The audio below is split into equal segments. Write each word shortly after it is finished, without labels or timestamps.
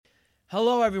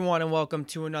Hello, everyone, and welcome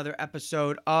to another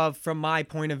episode of From My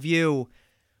Point of View.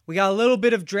 We got a little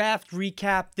bit of draft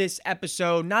recap this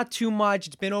episode. Not too much.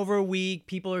 It's been over a week.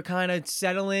 People are kind of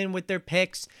settling with their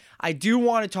picks. I do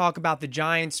want to talk about the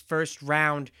Giants' first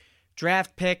round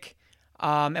draft pick,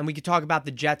 and we could talk about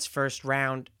the Jets' first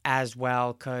round as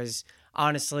well, because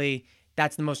honestly,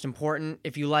 that's the most important.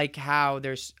 If you like how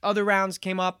there's other rounds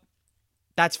came up,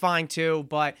 that's fine too.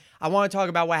 But I want to talk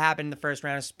about what happened in the first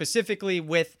round, specifically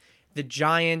with the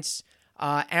Giants.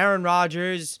 Aaron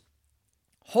Rodgers,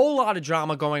 whole lot of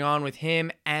drama going on with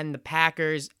him and the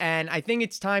Packers, and I think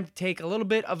it's time to take a little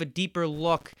bit of a deeper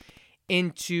look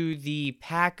into the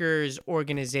Packers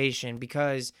organization,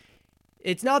 because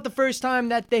it's not the first time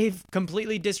that they've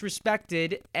completely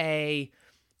disrespected a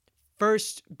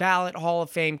first ballot Hall of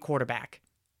Fame quarterback.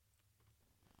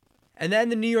 And then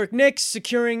the New York Knicks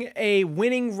securing a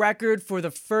winning record for the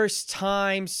first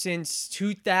time since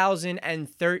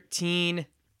 2013,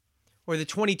 or the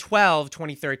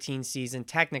 2012-2013 season,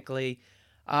 technically.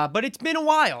 But it's been a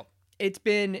while. It's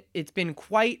been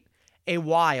quite a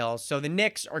while. So the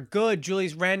Knicks are good.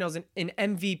 Julius Randle's in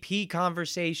MVP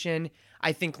conversation.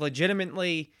 I think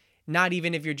legitimately, not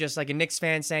even if you're just like a Knicks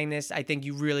fan saying this, I think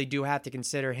you really do have to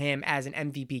consider him as an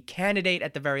MVP candidate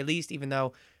at the very least, even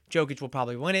though Jokic will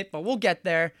probably win it, but we'll get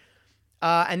there.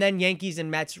 And then Yankees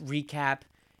and Mets recap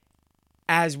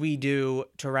as we do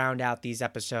to round out these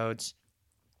episodes.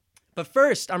 But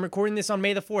first, I'm recording this on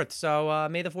May the 4th, so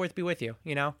May the 4th be with you,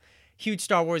 you know. Huge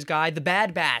Star Wars guy. The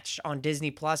Bad Batch on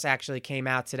Disney Plus actually came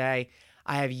out today.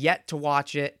 I have yet to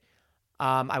watch it.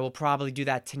 I will probably do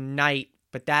that tonight,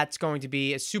 but that's going to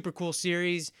be a super cool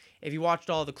series. If you watched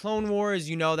all the Clone Wars,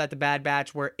 you know that the Bad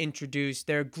Batch were introduced.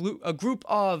 They're a group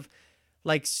of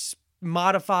like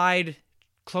modified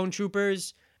clone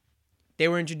troopers. They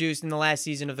were introduced in the last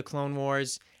season of the Clone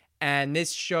Wars, and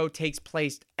this show takes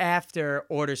place after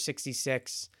Order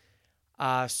 66.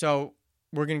 So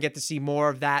we're going to get to see more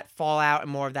of that fallout and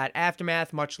more of that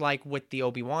aftermath, much like with the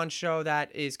Obi-Wan show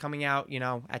that is coming out, you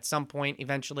know, at some point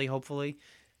eventually, hopefully.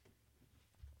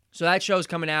 So that show's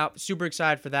coming out. Super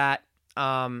excited for that.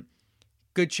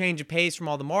 Good change of pace from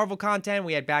all the Marvel content.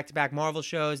 We had back-to-back Marvel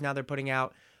shows. Now they're putting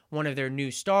out one of their new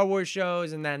Star Wars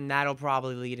shows, and then that'll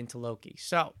probably lead into Loki.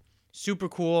 So, super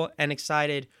cool and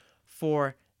excited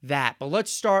for that. But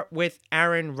let's start with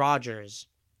Aaron Rodgers.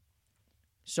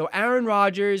 So, Aaron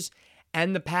Rodgers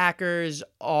and the Packers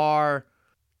are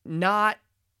not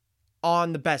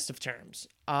on the best of terms.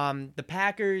 The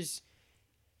Packers,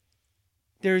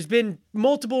 there's been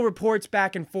multiple reports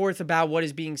back and forth about what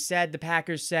is being said. The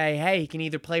Packers say, hey, he can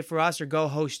either play for us or go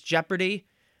host Jeopardy.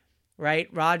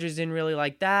 Right? Rodgers didn't really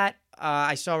like that.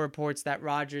 I saw reports that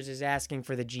Rodgers is asking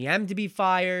for the GM to be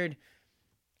fired.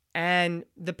 And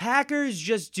the Packers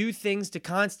just do things to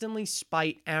constantly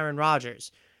spite Aaron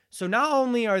Rodgers. So not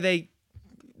only are they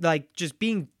like just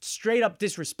being straight up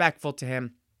disrespectful to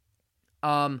him,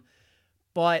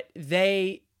 but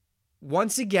they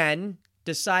once again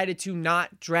decided to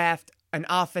not draft an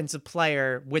offensive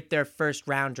player with their first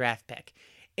round draft pick.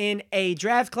 In a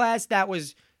draft class that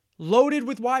was loaded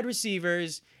with wide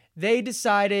receivers, they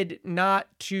decided not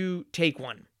to take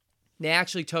one. They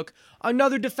actually took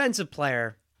another defensive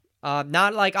player,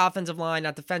 not like offensive line,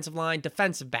 not defensive line,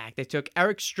 defensive back. They took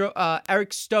Eric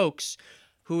Stokes,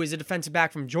 who is a defensive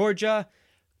back from Georgia.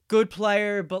 Good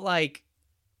player, but like,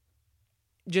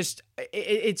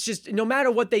 it's just no matter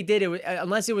what they did,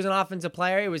 unless it was an offensive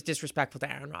player, it was disrespectful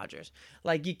to Aaron Rodgers.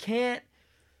 Like, you can't,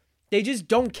 they just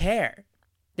don't care.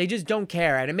 They just don't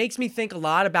care. And it makes me think a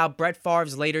lot about Brett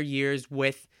Favre's later years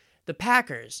with the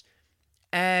Packers.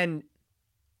 And,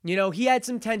 you know, he had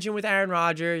some tension with Aaron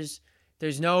Rodgers.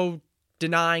 There's no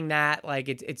denying that. Like,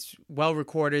 it's well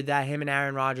recorded that him and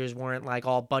Aaron Rodgers weren't like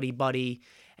all buddy-buddy.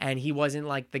 And he wasn't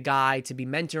like the guy to be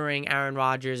mentoring Aaron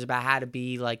Rodgers about how to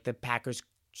be like the Packers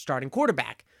starting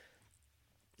quarterback.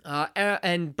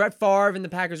 And Brett Favre and the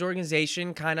Packers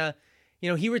organization kind of, you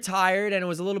know, he retired and it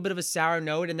was a little bit of a sour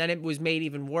note, and then it was made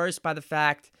even worse by the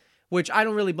fact, which I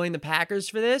don't really blame the Packers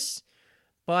for this,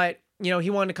 but, you know, he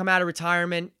wanted to come out of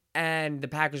retirement and the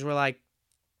Packers were like,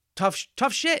 tough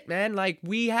shit, man. Like,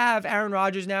 we have Aaron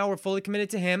Rodgers now. We're fully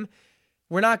committed to him.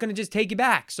 We're not going to just take you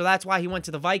back. So that's why he went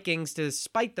to the Vikings to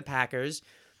spite the Packers,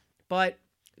 but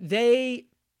they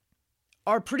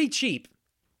are pretty cheap.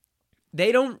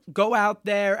 They don't go out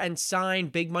there and sign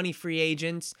big money free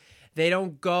agents. They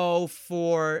don't go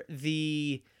for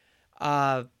the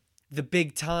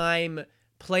big time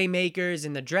playmakers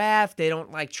in the draft. They don't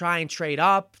like try and trade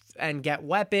up and get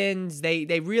weapons.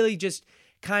 They really just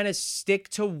kind of stick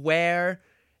to where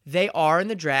they are in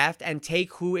the draft and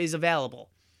take who is available.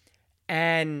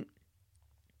 And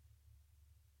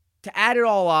to add it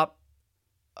all up,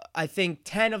 I think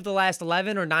 10 of the last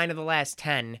 11 or 9 of the last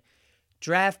 10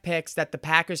 draft picks that the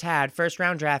Packers had,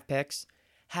 first-round draft picks,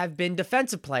 have been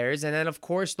defensive players. And then, of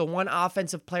course, the one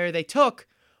offensive player they took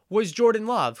was Jordan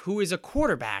Love, who is a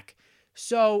quarterback.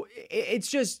 So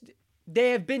it's just,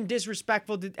 they have been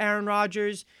disrespectful to Aaron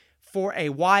Rodgers for a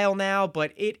while now,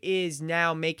 but it is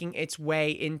now making its way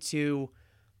into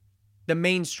the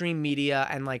mainstream media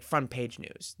and like front page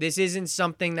news. This isn't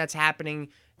something that's happening,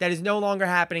 that is no longer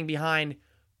happening behind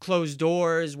closed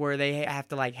doors where they have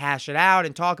to like hash it out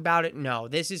and talk about it. No,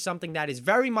 this is something that is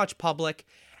very much public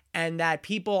and that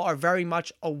people are very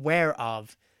much aware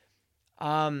of.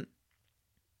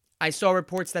 I saw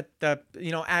reports that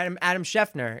Adam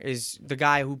Schefter is the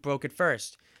guy who broke it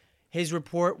first. His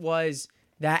report was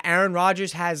that Aaron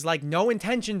Rodgers has like no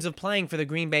intentions of playing for the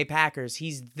Green Bay Packers.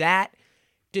 He's that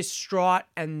distraught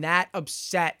and that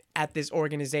upset at this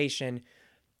organization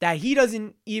that he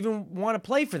doesn't even want to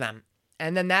play for them.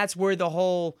 And then that's where the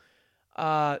whole,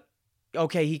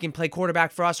 okay, he can play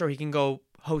quarterback for us or he can go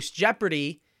host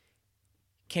Jeopardy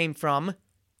came from.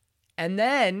 And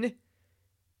then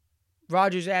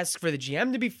Rodgers asks for the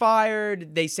GM to be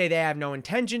fired. They say they have no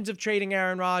intentions of trading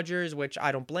Aaron Rodgers, which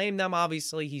I don't blame them.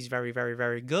 Obviously, he's very, very,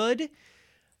 very good.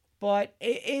 But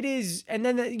it is, and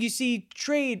then you see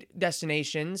trade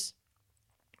destinations.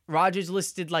 Rodgers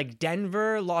listed like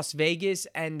Denver, Las Vegas,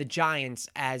 and the Giants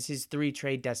as his 3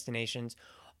 trade destinations,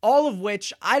 all of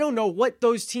which I don't know what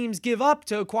those teams give up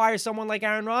to acquire someone like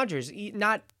Aaron Rodgers.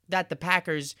 Not that the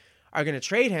Packers are going to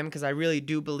trade him, because I really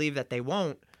do believe that they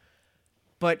won't.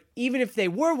 But even if they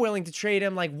were willing to trade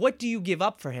him, like, what do you give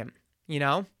up for him? You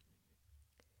know?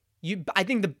 I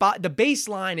think the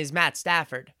baseline is Matt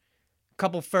Stafford. A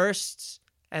couple firsts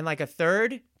and like a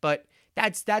third, but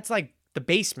that's like the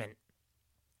basement.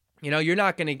 You know, you're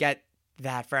not going to get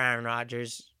that for Aaron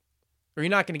Rodgers, or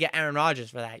you're not going to get Aaron Rodgers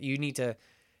for that. You need to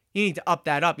up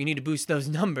that up. You need to boost those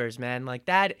numbers, man. Like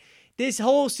that, this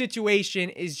whole situation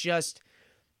is just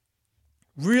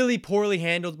really poorly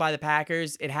handled by the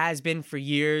Packers. It has been for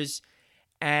years.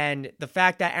 And the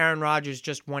fact that Aaron Rodgers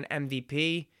just won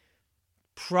MVP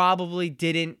probably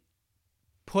didn't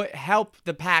help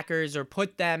the Packers or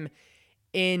put them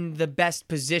in the best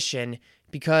position,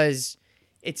 because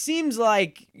it seems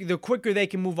like the quicker they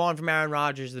can move on from Aaron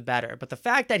Rodgers, the better. But the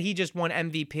fact that he just won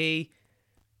MVP,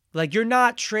 like, you're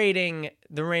not trading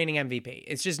the reigning MVP.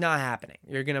 It's just not happening.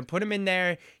 You're going to put him in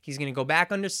there. He's going to go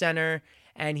back under center,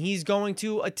 and he's going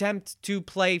to attempt to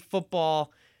play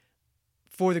football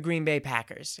for the Green Bay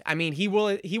Packers. I mean, he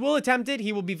will attempt it.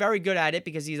 He will be very good at it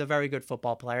because he's a very good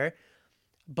football player.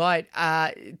 But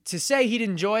to say he'd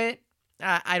enjoy it,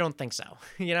 I don't think so.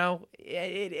 You know,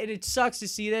 it sucks to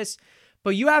see this.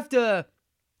 But you have to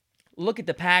look at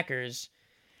the Packers,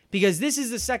 because this is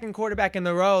the second quarterback in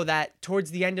the row that towards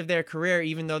the end of their career,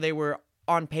 even though they were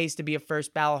on pace to be a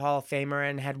first ballot Hall of Famer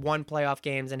and had won playoff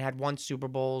games and had won Super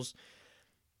Bowls,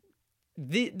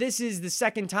 this is the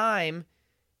second time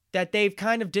that they've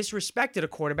kind of disrespected a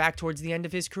quarterback towards the end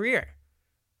of his career.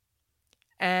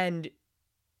 And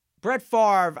Brett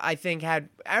Favre, I think, had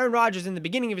Aaron Rodgers in the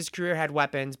beginning of his career had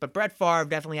weapons, but Brett Favre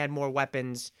definitely had more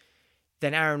weapons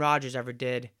than Aaron Rodgers ever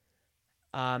did,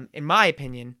 in my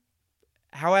opinion.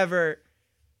 However,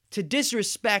 to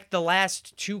disrespect the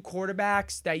last 2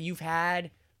 quarterbacks that you've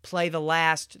had play the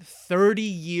last 30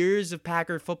 years of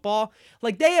Packer football,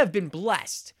 like, they have been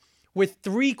blessed with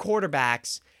 3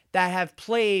 quarterbacks that have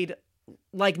played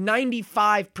like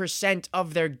 95%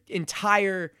 of their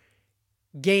entire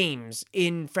games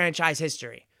in franchise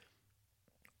history.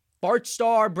 Bart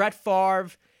Starr, Brett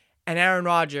Favre, and Aaron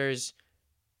Rodgers.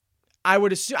 I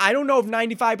would assume, I don't know if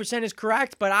 95% is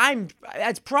correct, but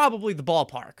that's probably the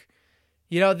ballpark.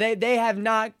 You know, they have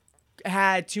not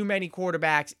had too many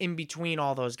quarterbacks in between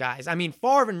all those guys. I mean,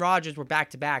 Favre and Rodgers were back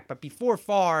to back, but before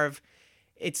Favre,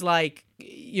 it's like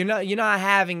you're not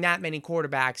having that many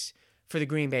quarterbacks for the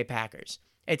Green Bay Packers.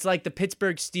 It's like the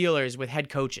Pittsburgh Steelers with head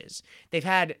coaches. They've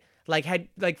had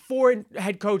like 4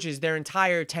 head coaches their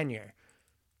entire tenure,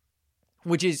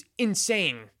 which is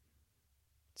insane.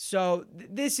 So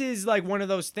this is like one of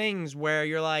those things where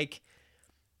you're like,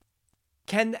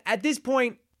 at this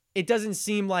point, it doesn't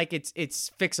seem like it's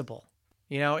fixable.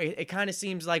 You know, it kind of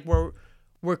seems like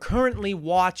we're currently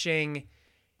watching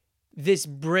this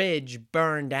bridge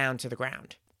burn down to the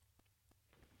ground.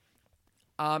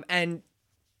 And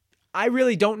I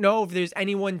really don't know if there's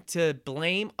anyone to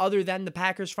blame other than the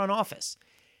Packers front office.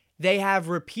 They have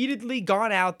repeatedly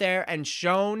gone out there and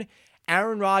shown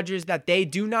Aaron Rodgers that they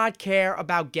do not care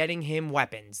about getting him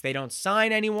weapons. They don't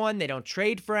sign anyone. They don't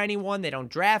trade for anyone. They don't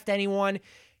draft anyone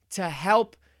to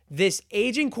help this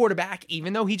aging quarterback,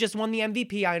 even though he just won the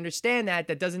MVP, I understand that.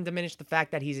 That doesn't diminish the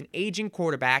fact that he's an aging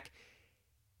quarterback.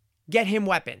 Get him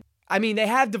weapon. I mean, they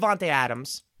have Davante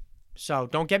Adams, so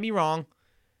don't get me wrong.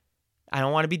 I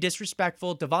don't want to be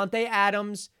disrespectful. Davante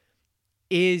Adams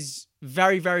is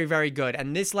very, very, very good.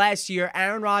 And this last year,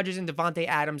 Aaron Rodgers and Davante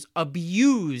Adams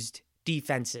abused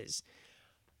defenses.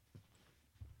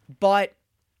 But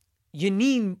you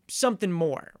need something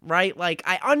more, right? Like,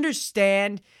 I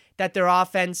understand that their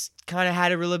offense kind of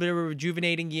had a little bit of a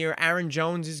rejuvenating year. Aaron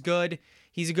Jones is good.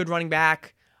 He's a good running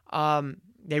back.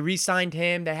 They re-signed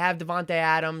him. They have Davante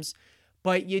Adams.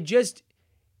 But you just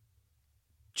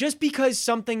because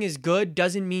something is good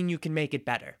doesn't mean you can make it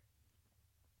better.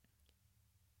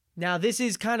 Now, this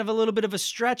is kind of a little bit of a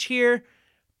stretch here,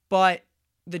 but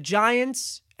the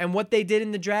Giants and what they did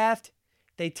in the draft,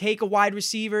 they take a wide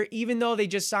receiver, even though they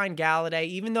just signed Galladay,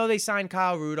 even though they signed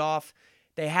Kyle Rudolph.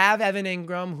 They have Evan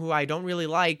Ingram, who I don't really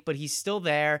like, but he's still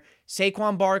there.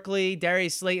 Saquon Barkley,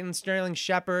 Darius Slayton, Sterling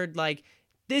Shepard. Like,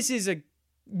 this is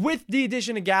with the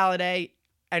addition of Galladay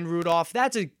and Rudolph,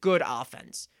 that's a good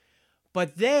offense.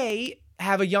 But they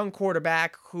have a young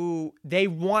quarterback who they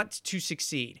want to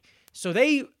succeed. So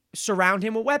they surround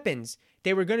him with weapons.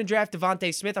 They were going to draft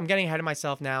Devontae Smith. I'm getting ahead of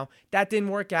myself now. That didn't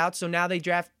work out. So now they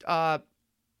draft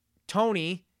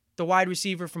Toney, the wide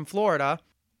receiver from Florida,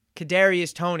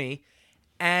 Kadarius Toney,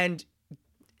 and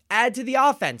add to the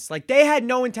offense. Like, they had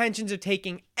no intentions of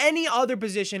taking any other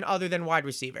position other than wide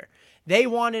receiver. They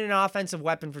wanted an offensive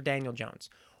weapon for Daniel Jones.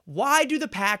 Why do the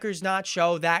Packers not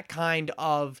show that kind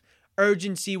of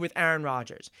urgency with Aaron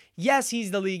Rodgers? Yes,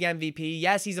 he's the league MVP.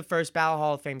 Yes, he's a first ballot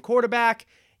Hall of Fame quarterback.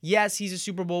 Yes, he's a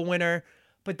Super Bowl winner.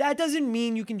 But that doesn't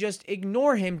mean you can just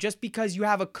ignore him just because you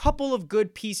have a couple of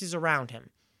good pieces around him.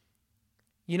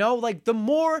 You know, like, the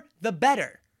more, the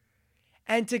better.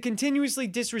 And to continuously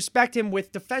disrespect him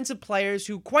with defensive players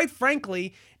who, quite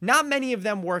frankly, not many of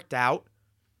them worked out.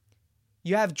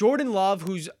 You have Jordan Love,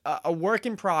 who's a work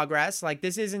in progress. Like,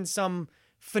 this isn't some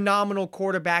phenomenal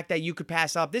quarterback that you could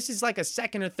pass up. This is like a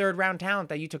second or third round talent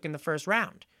that you took in the first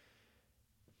round.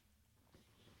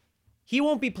 He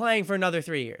won't be playing for another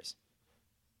 3 years.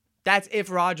 That's if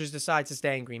Rodgers decides to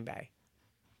stay in Green Bay.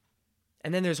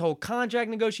 And then there's whole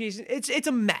contract negotiations. It's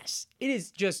a mess. It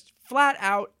is just flat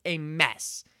out a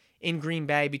mess in Green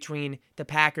Bay between the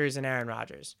Packers and Aaron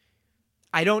Rodgers.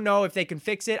 I don't know if they can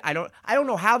fix it. I don't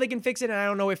know how they can fix it, and I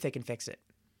don't know if they can fix it.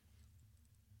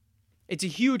 It's a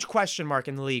huge question mark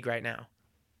in the league right now.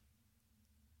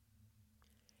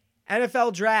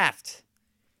 NFL draft.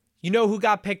 You know who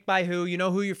got picked by who. You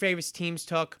know who your favorite teams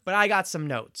took. But I got some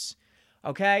notes.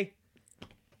 Okay?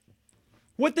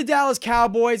 What the Dallas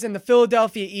Cowboys and the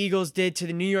Philadelphia Eagles did to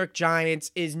the New York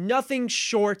Giants is nothing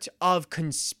short of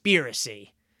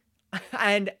conspiracy.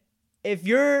 And if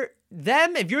you're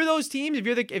them, if you're those teams,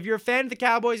 if you're a fan of the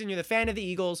Cowboys and you're the fan of the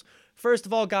Eagles, first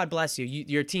of all, God bless you.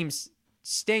 Your teams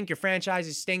stink, your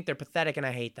franchises stink, they're pathetic, and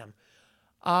I hate them.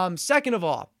 Second of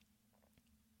all,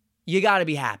 you got to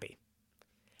be happy.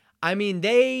 I mean,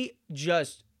 they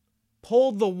just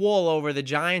pulled the wool over the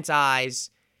Giants' eyes,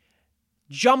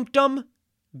 jumped them,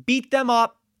 beat them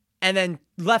up, and then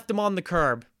left them on the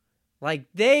curb. Like,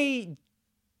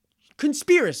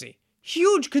 conspiracy.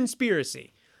 Huge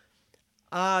conspiracy.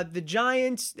 The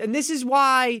Giants, and this is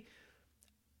why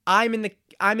I'm in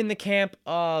the camp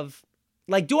of,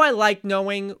 like, do I like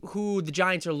knowing who the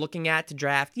Giants are looking at to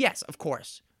draft? Yes, of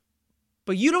course.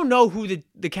 But you don't know who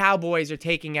the Cowboys are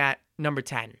taking at number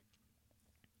 10.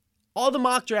 All the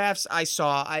mock drafts I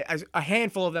saw, a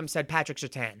handful of them said Patrick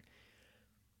Surtain.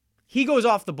 He goes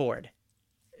off the board.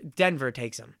 Denver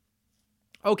takes him.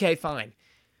 Okay, fine.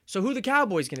 So who the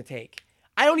Cowboys going to take?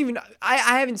 I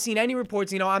haven't seen any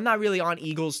reports. You know, I'm not really on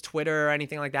Eagles Twitter or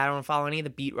anything like that. I don't follow any of the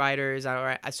beat writers.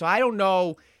 So I don't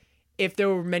know if there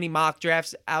were many mock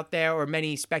drafts out there or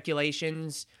many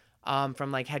speculations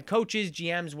from like head coaches,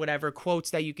 GMs, whatever,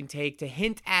 quotes that you can take to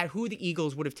hint at who the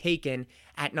Eagles would have taken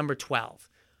at number 12.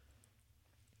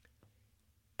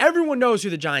 Everyone knows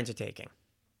who the Giants are taking.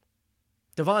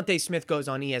 Devontae Smith goes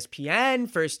on ESPN,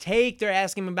 First Take. They're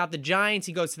asking him about the Giants.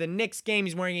 He goes to the Knicks game.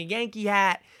 He's wearing a Yankee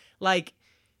hat. Like,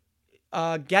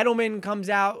 Gettleman comes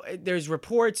out. There's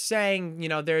reports saying, you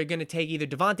know, they're going to take either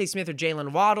Devontae Smith or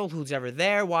Jalen Waddle, who's ever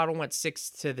there. Waddle went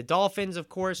 6th to the Dolphins, of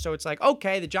course. So it's like,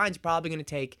 okay, the Giants are probably going to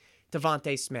take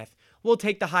Devontae Smith. We'll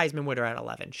take the Heisman winner at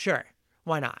 11. Sure.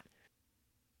 Why not?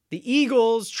 The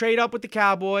Eagles trade up with the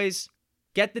Cowboys,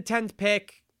 get the 10th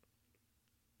pick,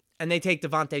 and they take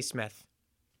Devontae Smith.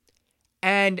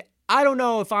 And I don't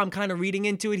know if I'm kind of reading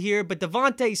into it here, but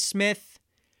Devontae Smith,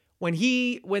 when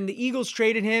the Eagles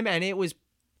traded him and it was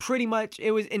pretty much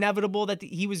it was inevitable that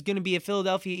he was going to be a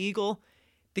Philadelphia Eagle,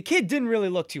 the kid didn't really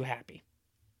look too happy.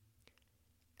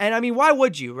 And I mean, why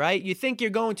would you, right? You think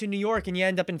you're going to New York and you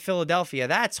end up in Philadelphia.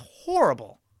 That's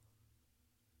horrible.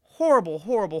 Horrible,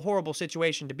 horrible, horrible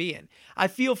situation to be in. I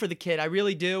feel for the kid. I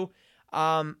really do.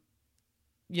 I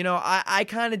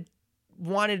kind of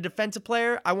wanted a defensive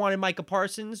player. I wanted Micah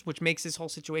Parsons, which makes this whole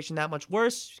situation that much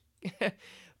worse.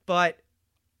 But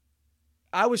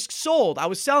I was sold. I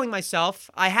was selling myself.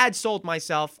 I had sold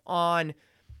myself on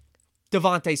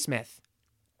Devontae Smith.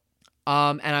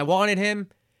 And I wanted him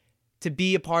to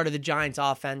be a part of the Giants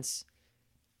offense.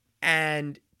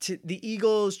 And the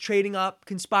Eagles trading up,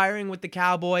 conspiring with the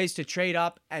Cowboys to trade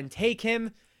up and take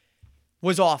him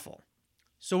was awful.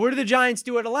 So what do the Giants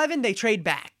do at 11? They trade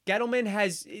back.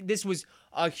 This was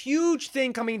a huge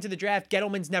thing coming into the draft.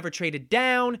 Gettleman's never traded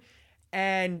down.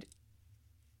 And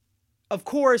of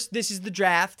course, this is the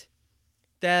draft.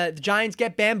 The Giants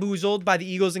get bamboozled by the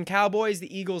Eagles and Cowboys.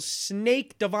 The Eagles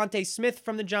snake Devontae Smith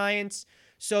from the Giants.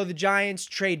 So the Giants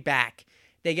trade back.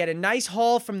 They get a nice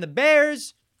haul from the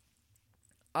Bears.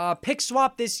 Pick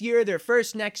swap this year, their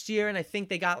first next year, and I think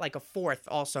they got like a fourth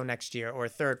also next year, or a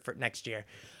third for next year.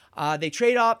 They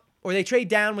trade up, or they trade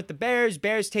down with the Bears.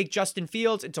 Bears take Justin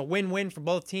Fields. It's a win-win for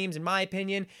both teams, in my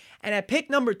opinion. And at pick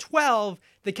number 12,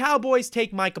 the Cowboys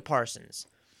take Micah Parsons.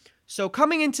 So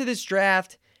coming into this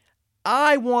draft,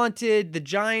 I wanted the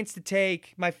Giants to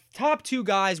take, my top two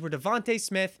guys were Devontae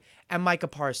Smith and Micah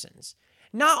Parsons.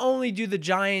 Not only do the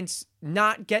Giants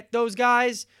not get those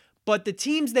guys, but the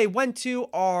teams they went to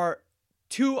are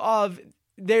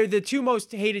they're the two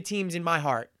most hated teams in my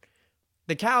heart.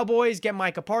 The Cowboys get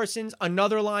Micah Parsons,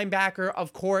 another linebacker,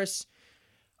 of course.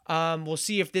 We'll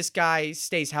see if this guy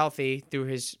stays healthy through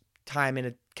his time in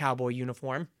a Cowboy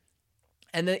uniform.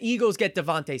 And the Eagles get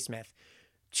Devontae Smith.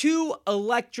 Two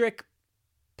electric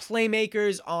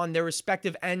playmakers on their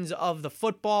respective ends of the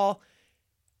football.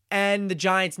 And the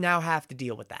Giants now have to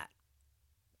deal with that.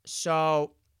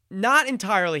 So, not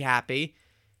entirely happy.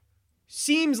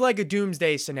 Seems like a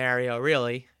doomsday scenario,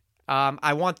 really.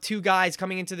 I want two guys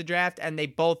coming into the draft, and they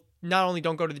both not only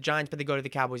don't go to the Giants, but they go to the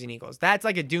Cowboys and Eagles. That's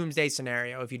like a doomsday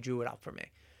scenario if you drew it up for me.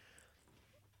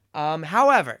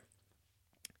 However,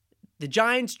 the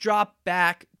Giants drop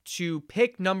back to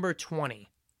pick number 20.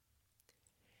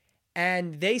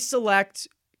 And they select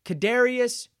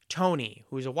Kadarius Toney,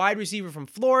 who's a wide receiver from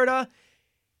Florida.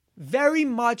 Very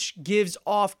much gives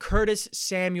off Curtis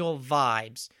Samuel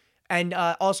vibes. And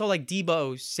also like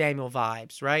Deebo Samuel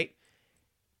vibes, right?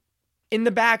 In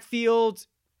the backfield,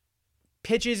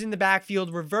 pitches in the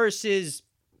backfield, reverses,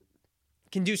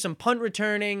 can do some punt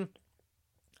returning,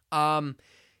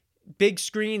 big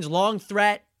screens, long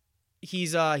threat.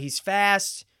 He's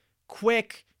fast,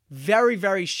 quick, very,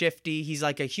 very shifty. He's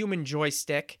like a human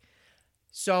joystick.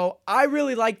 So I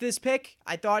really like this pick.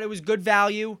 I thought it was good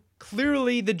value.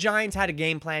 Clearly, the Giants had a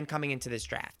game plan coming into this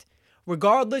draft.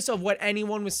 Regardless of what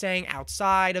anyone was saying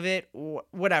outside of it,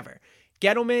 whatever.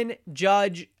 Gettleman,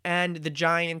 Judge, and the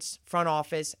Giants front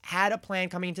office had a plan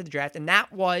coming into the draft, and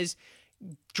that was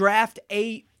draft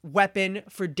a weapon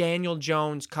for Daniel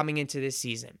Jones coming into this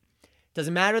season.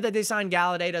 Doesn't matter that they signed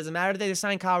Galladay. Doesn't matter that they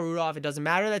signed Kyle Rudolph. It doesn't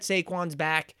matter that Saquon's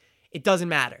back. It doesn't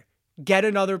matter. Get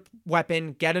another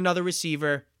weapon. Get another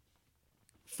receiver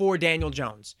for Daniel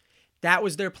Jones. That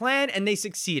was their plan, and they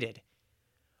succeeded.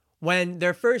 When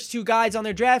their first two guys on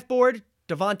their draft board,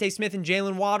 Devontae Smith and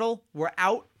Jalen Waddle, were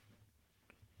out,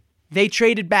 they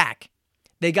traded back.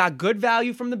 They got good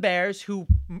value from the Bears, who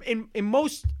in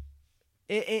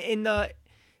the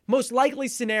most likely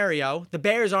scenario, the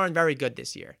Bears aren't very good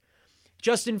this year.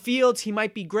 Justin Fields, he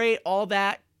might be great, all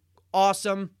that,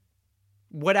 awesome,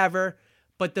 whatever.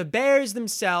 But the Bears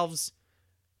themselves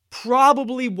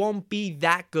probably won't be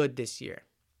that good this year.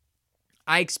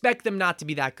 I expect them not to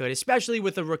be that good, especially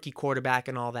with a rookie quarterback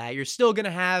and all that. You're still going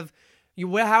to have,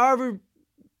 however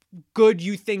good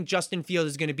you think Justin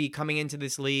Fields is going to be coming into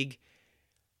this league,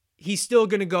 he's still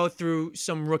going to go through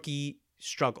some rookie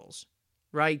struggles,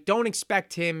 right? Don't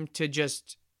expect him to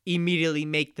just immediately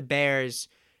make the Bears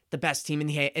the best team in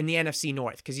the NFC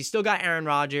North, because he's still got Aaron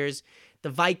Rodgers. The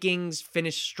Vikings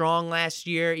finished strong last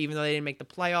year, even though they didn't make the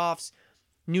playoffs.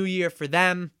 New year for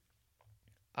them.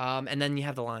 And then you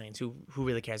have the Lions, who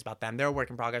really cares about them? They're a work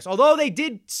in progress. Although they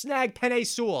did snag Penei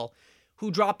Sewell, who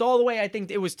dropped all the way, I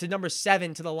think it was to number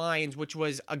 7 to the Lions, which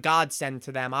was a godsend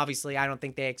to them. Obviously, I don't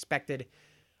think they expected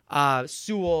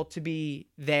Sewell to be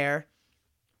there.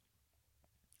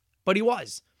 But he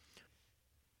was.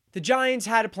 The Giants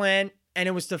had a plan, and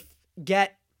it was to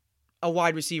get a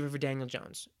wide receiver for Daniel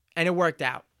Jones. And it worked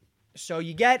out. So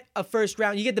you get a first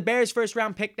round, you get the Bears' first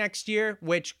round pick next year,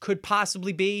 which could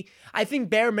possibly be, I think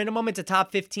bare minimum, it's a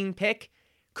top 15 pick,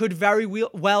 could very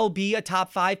well be a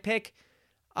top 5 pick,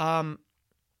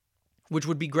 which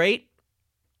would be great.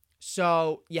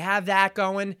 So you have that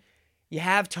going. You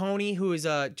have Tony, who is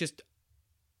just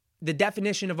the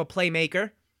definition of a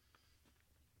playmaker.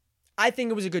 I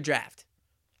think it was a good draft.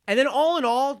 And then all in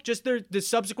all, just the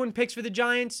subsequent picks for the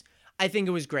Giants, I think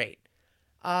it was great.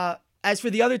 As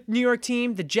for the other New York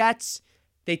team, the Jets,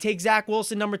 they take Zach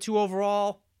Wilson, number 2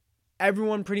 overall.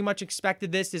 Everyone pretty much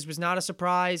expected this. This was not a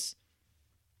surprise.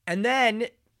 And then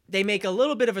they make a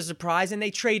little bit of a surprise and they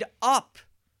trade up.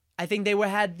 I think they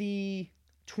had the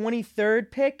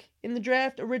 23rd pick in the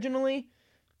draft originally.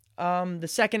 The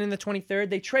second and the 23rd.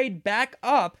 They trade back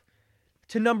up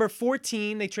to number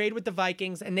 14. They trade with the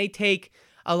Vikings and they take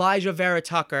Elijah Vera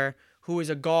Tucker, who is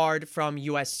a guard from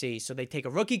USC. So they take a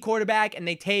rookie quarterback and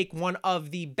they take one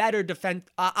of the better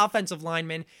offensive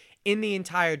linemen in the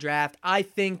entire draft. I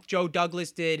think Joe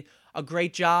Douglas did a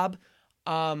great job.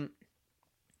 I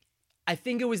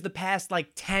think it was the past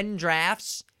 10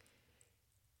 drafts,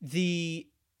 the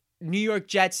New York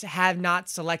Jets have not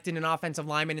selected an offensive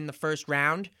lineman in the first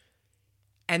round.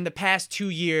 And the past 2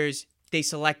 years, they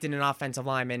selected an offensive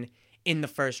lineman in the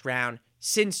first round.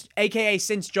 Since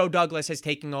Joe Douglas has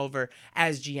taken over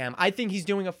as GM. I think he's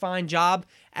doing a fine job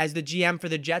as the GM for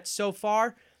the Jets so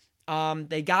far.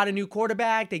 They got a new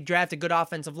quarterback. They drafted a good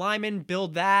offensive lineman,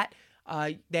 build that.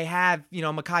 They have,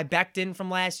 Mekhi Becton from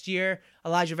last year,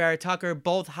 Elijah Vera Tucker,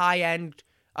 both high-end,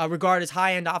 regarded as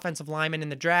high-end offensive linemen in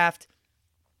the draft.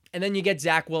 And then you get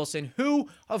Zach Wilson, who,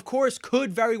 of course,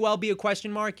 could very well be a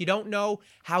question mark. You don't know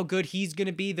how good he's going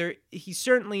to be. He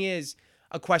certainly is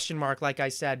a question mark, like I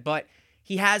said, but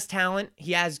he has talent.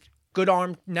 He has good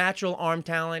natural arm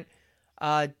talent,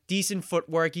 decent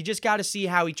footwork. You just got to see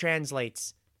how he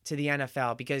translates to the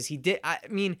NFL because he did. I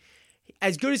mean,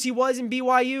 as good as he was in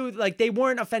BYU,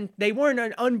 they weren't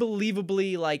an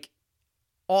unbelievably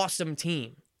awesome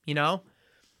team.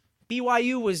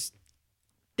 BYU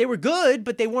they were good,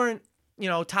 but they weren't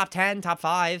top 10, top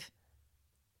 5.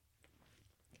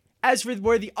 As for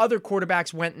where the other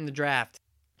quarterbacks went in the draft.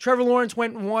 Trevor Lawrence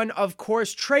went 1, of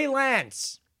course. Trey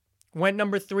Lance went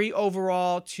number 3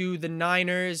 overall to the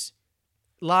Niners.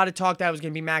 A lot of talk that it was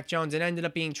going to be Mac Jones. It ended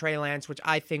up being Trey Lance, which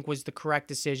I think was the correct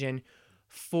decision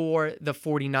for the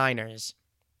 49ers.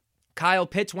 Kyle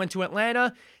Pitts went to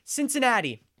Atlanta.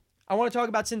 Cincinnati. I want to talk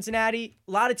about Cincinnati.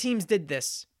 A lot of teams did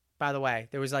this, by the way.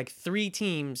 There was 3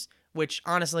 teams, which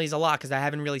honestly is a lot because I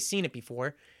haven't really seen it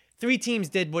before. 3 teams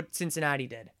did what Cincinnati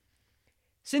did.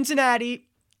 Cincinnati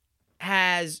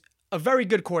has a very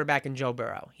good quarterback in Joe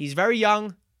Burrow. He's very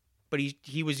young, but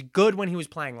he was good when he was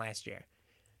playing last year.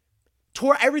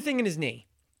 Tore everything in his knee.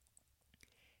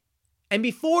 And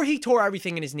before he tore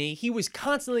everything in his knee, he was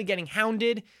constantly getting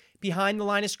hounded behind the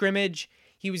line of scrimmage.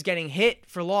 He was getting hit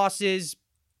for losses.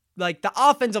 The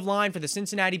offensive line for the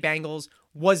Cincinnati Bengals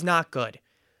was not good.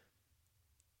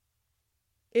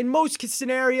 In most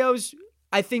scenarios,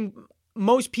 I think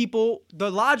most people,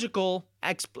 the logical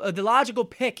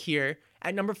pick here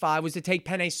at number 5 was to take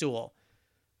Penei Sewell.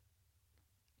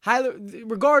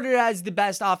 Regarded as the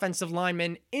best offensive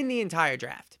lineman in the entire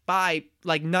draft by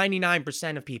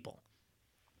 99% of people.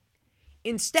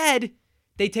 Instead,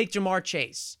 they take Jamar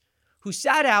Chase, who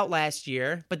sat out last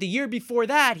year, but the year before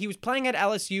that, he was playing at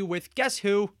LSU with, guess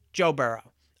who? Joe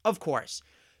Burrow, of course.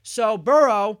 So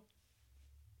Burrow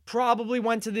probably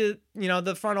went to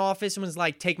the front office and was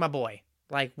like, take my boy.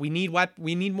 We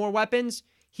need more weapons.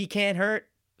 He can't hurt.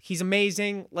 He's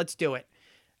amazing. Let's do it.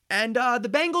 And the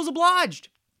Bengals obliged.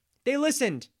 They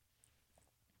listened.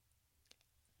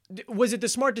 Was it the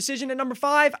smart decision at number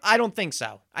 5? I don't think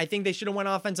so. I think they should have went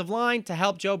offensive line to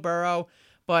help Joe Burrow,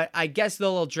 but I guess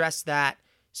they'll address that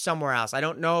somewhere else. I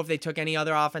don't know if they took any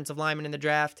other offensive linemen in the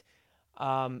draft.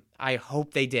 I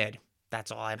hope they did.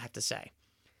 That's all I have to say.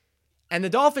 And the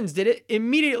Dolphins did it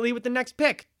immediately with the next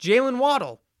pick. Jalen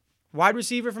Waddle, wide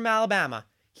receiver from Alabama.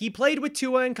 He played with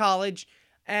Tua in college.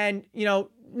 And,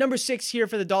 number 6 here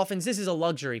for the Dolphins, this is a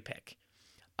luxury pick.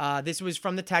 This was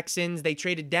from the Texans. They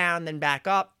traded down, then back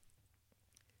up.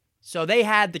 So they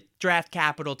had the draft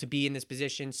capital to be in this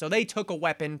position. So they took a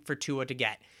weapon for Tua to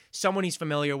get. Someone he's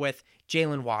familiar with,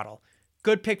 Jalen Waddle.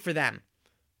 Good pick for them.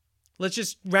 Let's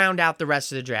just round out the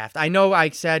rest of the draft. I know I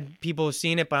said people have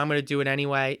seen it, but I'm going to do it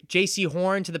anyway. J.C.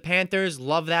 Horn to the Panthers.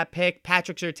 Love that pick.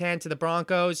 Patrick Surtain to the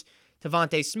Broncos.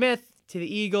 Devontae Smith to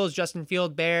the Eagles. Justin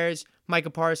Field, Bears.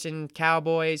 Micah Parsons,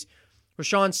 Cowboys.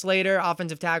 Rashawn Slater,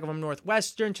 offensive tackle from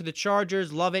Northwestern to the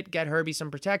Chargers. Love it. Get Herbie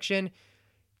some protection.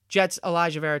 Jets,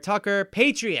 Elijah Vera Tucker.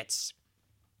 Patriots.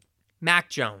 Mac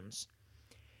Jones.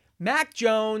 Mac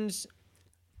Jones,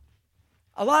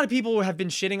 a lot of people have been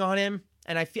shitting on him,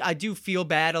 and I do feel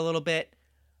bad a little bit.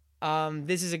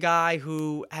 This is a guy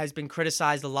who has been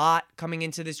criticized a lot coming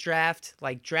into this draft,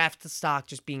 like draft stock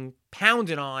just being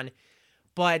pounded on.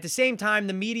 But at the same time,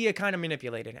 the media kind of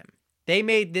manipulated him. They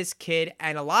made this kid,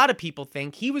 and a lot of people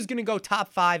think he was going to go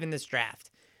top 5 in this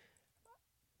draft.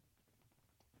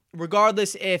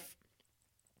 Regardless if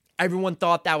everyone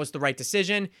thought that was the right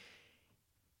decision,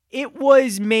 it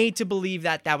was made to believe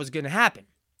that that was going to happen.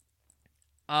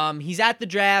 He's at the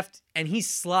draft, and he's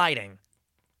sliding.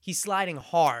 He's sliding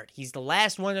hard. He's the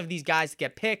last one of these guys to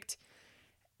get picked.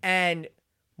 And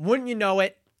wouldn't you know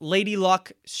it, Lady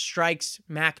Luck strikes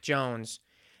Mac Jones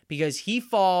because he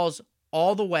falls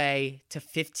all the way to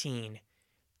 15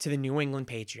 to the New England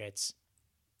Patriots.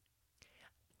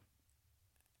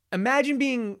 Imagine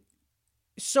being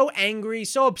so angry,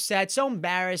 so upset, so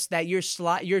embarrassed that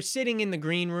you're sitting in the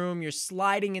green room, you're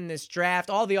sliding in this draft,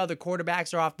 all the other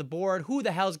quarterbacks are off the board, who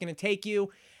the hell's going to take you?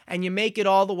 And you make it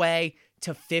all the way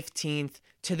to 15th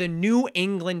to the New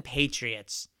England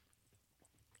Patriots.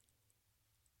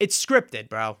 It's scripted,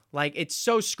 bro. Like, it's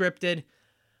so scripted.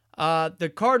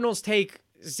 The Cardinals take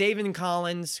Zaven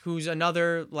Collins, who's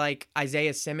another, like,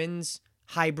 Isaiah Simmons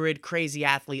hybrid, crazy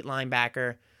athlete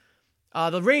linebacker.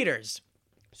 The Raiders.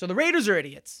 So the Raiders are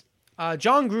idiots.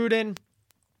 John Gruden,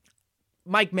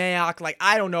 Mike Mayock, like,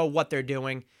 I don't know what they're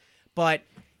doing, but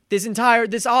this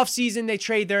offseason, they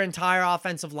trade their entire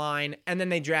offensive line, and then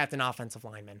they draft an offensive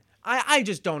lineman. I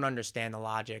just don't understand the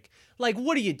logic. Like,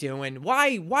 what are you doing?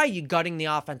 Why are you gutting the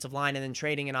offensive line and then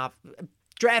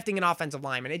drafting an offensive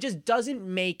lineman? It just doesn't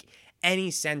make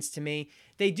any sense to me.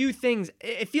 They do things,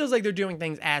 it feels like they're doing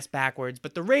things ass backwards,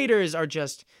 but the Raiders are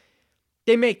just,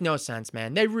 they make no sense,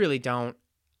 man. They really don't.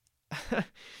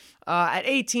 At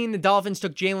 18, the Dolphins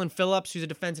took Jalen Phillips, who's a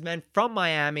defensive end from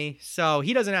Miami, so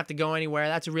he doesn't have to go anywhere.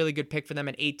 That's a really good pick for them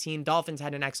at 18. Dolphins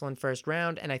had an excellent first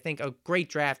round, and I think a great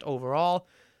draft overall.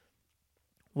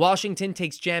 Washington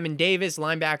takes Jamin Davis,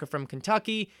 linebacker from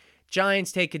Kentucky.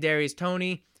 Giants take Kadarius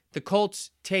Toney. The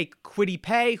Colts take Kwity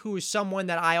Paye, who is someone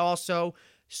that I also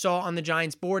saw on the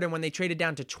Giants board, and when they traded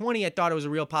down to 20, I thought it was a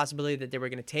real possibility that they were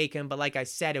going to take him, but like I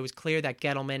said, it was clear that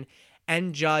Gettleman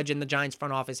and Judge and the Giants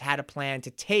front office had a plan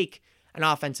to take an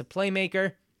offensive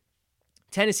playmaker.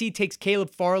 Tennessee takes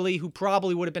Caleb Farley, who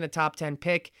probably would have been a top 10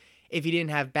 pick if he didn't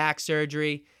have back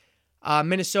surgery.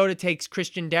 Minnesota takes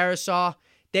Christian Darrisaw.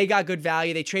 They got good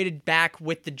value. They traded back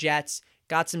with the Jets,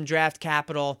 got some draft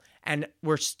capital, and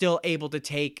were still able to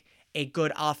take a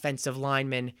good offensive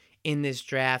lineman in this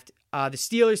draft. The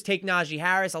Steelers take Najee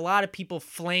Harris. A lot of people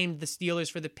flamed the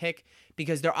Steelers for the pick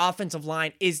because their offensive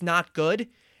line is not good.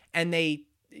 And they,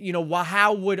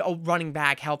 how would a running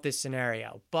back help this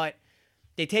scenario? But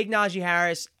they take Najee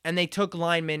Harris, and they took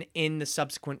linemen in the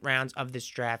subsequent rounds of this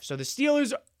draft. So the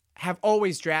Steelers have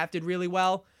always drafted really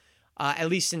well, at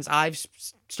least since I've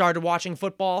started watching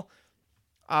football.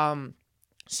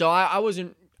 So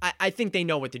I think they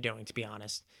know what they're doing, to be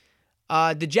honest.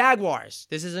 The Jaguars,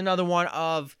 this is another one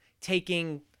of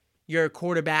taking your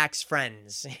quarterback's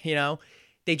friends,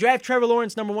 They draft Trevor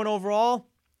Lawrence, number 1 overall.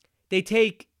 They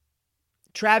take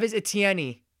Travis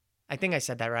Etienne. I think I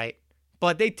said that right.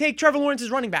 But they take Trevor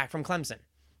Lawrence's running back from Clemson.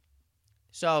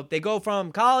 So they go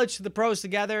from college to the pros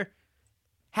together.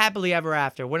 Happily ever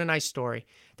after. What a nice story.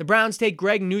 The Browns take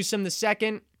Greg Newsome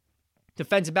II,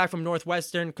 defensive back from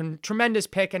Northwestern. Tremendous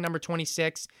pick at number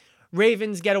 26.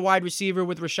 Ravens get a wide receiver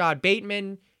with Rashad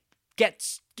Bateman.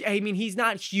 He's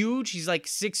not huge. He's like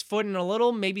 6 foot and a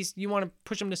little. Maybe you want to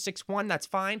push him to 6'1". That's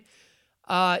fine.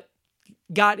 You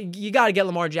got to get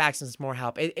Lamar Jackson some more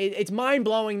help. It's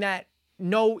mind-blowing that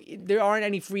there aren't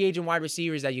any free agent wide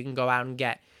receivers that you can go out and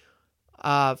get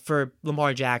for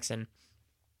Lamar Jackson.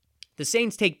 The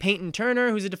Saints take Peyton Turner,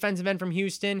 who's a defensive end from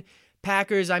Houston.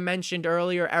 Packers, I mentioned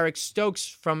earlier, Eric Stokes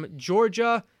from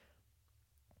Georgia.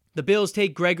 The Bills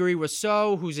take Gregory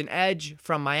Rousseau, who's an edge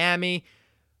from Miami.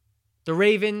 The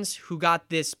Ravens, who got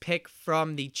this pick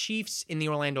from the Chiefs in the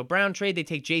Orlando Brown trade, they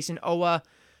take Jason Owa,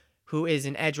 who is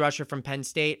an edge rusher from Penn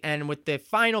State. And with the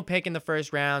final pick in the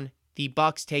first round, the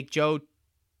Bucs take Joe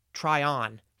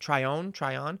Tryon,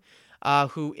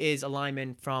 who is a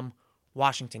lineman from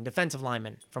Washington, defensive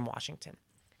lineman from Washington.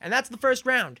 And that's the first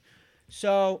round.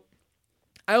 So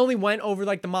I only went over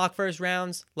like the mock first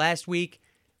rounds last week.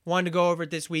 Wanted to go over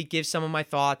it this week, give some of my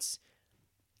thoughts.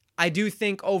 I do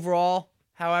think overall,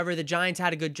 however, the Giants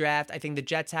had a good draft. I think the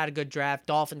Jets had a good draft.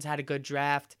 Dolphins had a good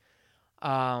draft.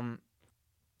 The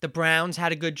Browns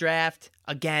had a good draft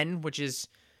again, which is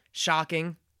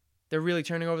shocking. They're really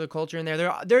turning over the culture in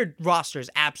there. Their roster is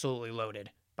absolutely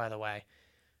loaded, by the way.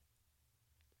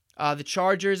 The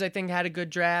Chargers, I think, had a good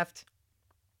draft.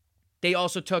 They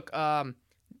also took the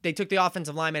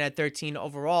offensive lineman at 13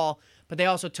 overall, but they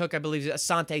also took, I believe,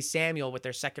 Asante Samuel with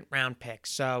their second-round pick.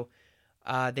 So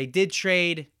they did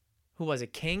trade, who was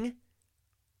it, King?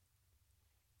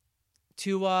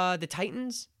 To the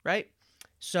Titans, right?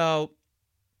 So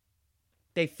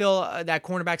they fill that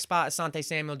cornerback spot, Asante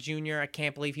Samuel Jr. I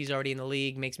can't believe he's already in the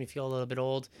league. Makes me feel a little bit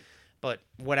old, but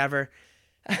whatever.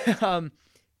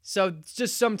 So it's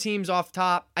just some teams off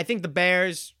top. I think the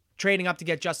Bears trading up to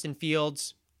get Justin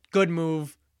Fields, good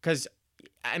move, because,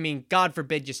 I mean, God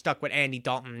forbid you stuck with Andy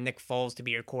Dalton and Nick Foles to be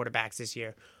your quarterbacks this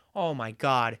year. Oh, my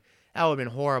God. That would have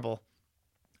been horrible.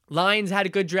 Lions had a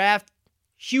good draft.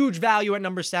 Huge value at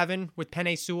number 7 with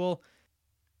Penei Sewell.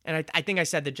 And I think I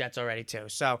said the Jets already, too.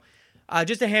 So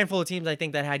just a handful of teams I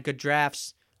think that had good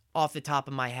drafts off the top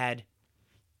of my head.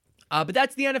 But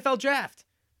that's the NFL draft.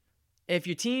 If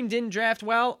your team didn't draft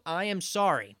well, I am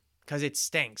sorry, because it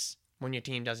stinks when your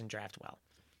team doesn't draft well.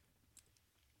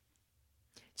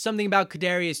 Something about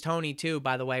Kadarius Toney, too,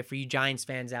 by the way, for you Giants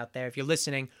fans out there. If you're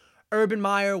listening, Urban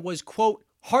Meyer was, quote,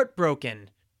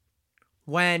 heartbroken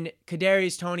when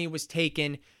Kadarius Toney was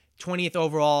taken 20th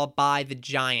overall by the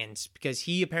Giants because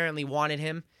he apparently wanted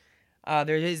him.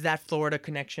 There is that Florida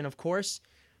connection, of course,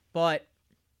 but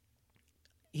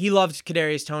he loves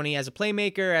Kadarius Toney as a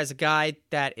playmaker, as a guy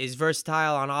that is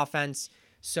versatile on offense.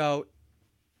 So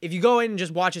if you go in and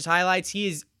just watch his highlights, he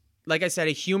is, like I said,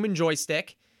 a human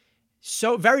joystick.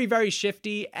 So very, very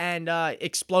shifty and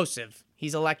explosive.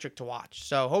 He's electric to watch.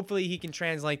 So hopefully he can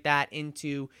translate that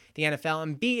into the NFL.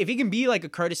 And if he can be like a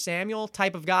Curtis Samuel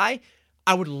type of guy,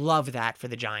 I would love that for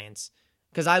the Giants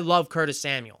because I love Curtis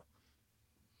Samuel.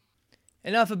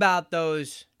 Enough about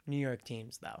those New York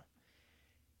teams, though.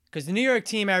 Because the New York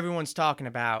team everyone's talking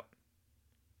about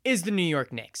is the New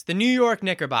York Knicks, the New York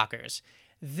Knickerbockers.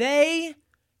 They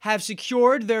have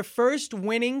secured their first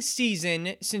winning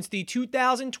season since the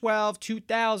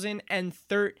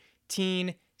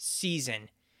 2012-2013 season.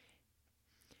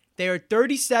 They are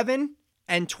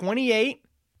 37-28.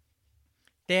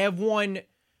 They have won,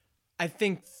 I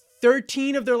think,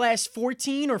 13 of their last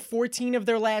 14 or 14 of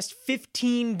their last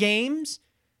 15 games.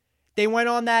 They went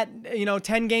on that,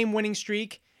 10-game winning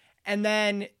streak, and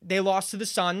then they lost to the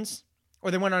Suns, or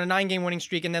they went on a 9-game winning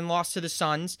streak and then lost to the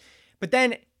Suns. But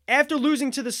then after losing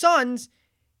to the Suns,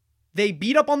 they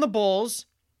beat up on the Bulls,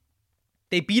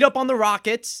 they beat up on the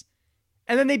Rockets,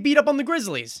 and then they beat up on the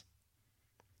Grizzlies.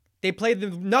 They played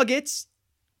the Nuggets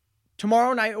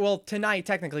tomorrow night, well, tonight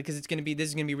technically, because this is going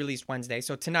to be released Wednesday.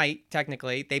 So tonight,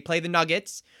 technically, they play the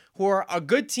Nuggets, who are a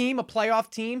good team, a playoff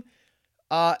team.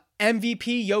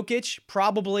 MVP Jokic,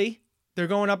 probably, they're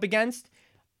going up against.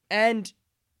 And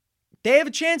they have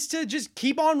a chance to just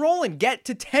keep on rolling, get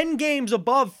to 10 games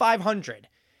above 500.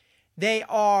 They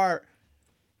are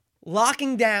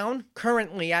locking down,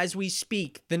 currently, as we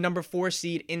speak, the number 4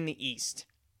 seed in the East.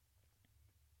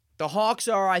 The Hawks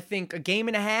are, I think, a game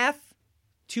and a half,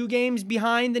 2 games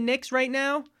behind the Knicks right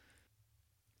now.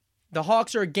 The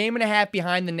Hawks are a game and a half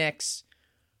behind the Knicks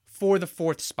for the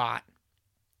 4th spot.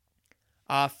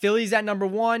 Philly's at number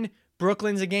 1.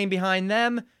 Brooklyn's a game behind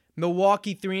them.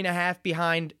 Milwaukee 3.5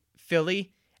 behind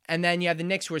Philly. And then you have the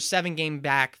Knicks who are 7 games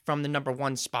back from the number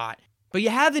 1 spot. But you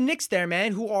have the Knicks there,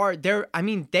 man,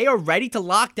 they are ready to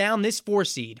lock down this 4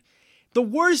 seed. The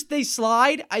worst they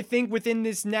slide, I think, within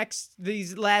these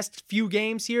last few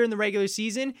games here in the regular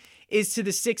season is to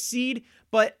the 6th seed.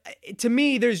 But to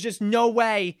me, there's just no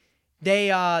way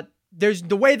there's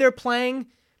the way they're playing,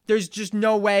 there's just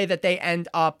no way that they end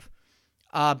up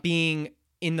being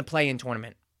in the play-in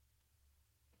tournament.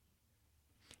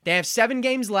 They have 7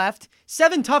 games left,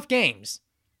 7 tough games.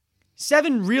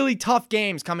 7 really tough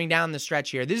games coming down the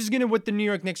stretch here. This is what the New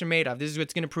York Knicks are made of. This is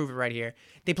what's going to prove it right here.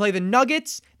 They play the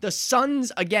Nuggets, the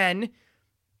Suns again,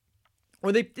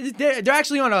 or they're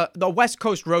actually on the West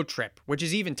Coast road trip, which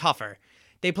is even tougher.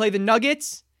 They play the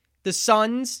Nuggets, the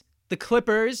Suns, the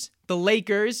Clippers, the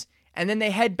Lakers, and then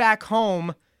they head back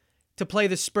home to play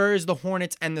the Spurs, the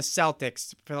Hornets, and the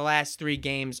Celtics for the last 3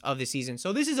 games of the season.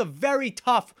 So this is a very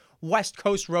tough West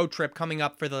Coast road trip coming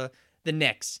up for the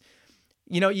Knicks.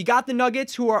 You got the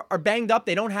Nuggets who are banged up.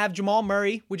 They don't have Jamal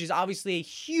Murray, which is obviously a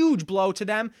huge blow to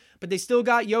them, but they still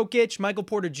got Jokic. Michael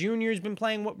Porter Jr. has been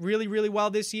playing really, really well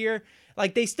this year.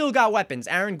 Like, they still got weapons.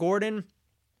 Aaron Gordon,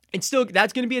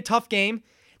 that's going to be a tough game.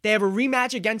 They have a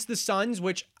rematch against the Suns,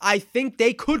 which I think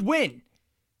they could win.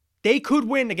 They could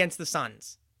win against the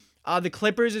Suns. The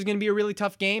Clippers is going to be a really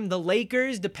tough game. The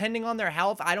Lakers, depending on their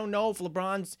health, I don't know if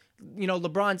LeBron's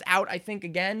out, I think,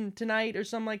 again tonight or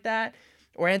something like that.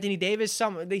 Or Anthony Davis,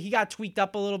 he got tweaked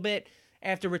up a little bit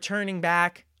after returning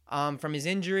back from his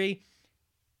injury.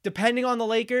 Depending on the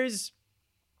Lakers,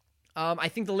 I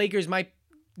think the Lakers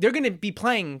they're going to be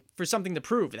playing for something to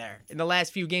prove there in the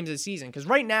last few games of the season. Because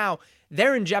right now,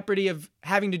 they're in jeopardy of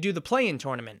having to do the play-in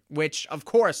tournament, which, of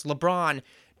course, LeBron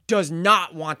does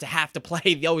not want to have to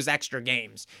play those extra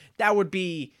games. That would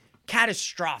be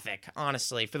catastrophic,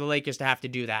 honestly, for the Lakers to have to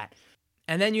do that.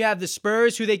 And then you have the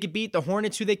Spurs, who they could beat, the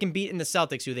Hornets, who they can beat, and the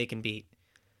Celtics, who they can beat.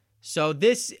 So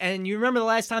and you remember the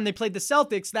last time they played the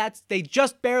Celtics, they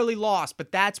just barely lost,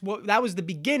 but that was the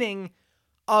beginning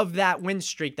of that win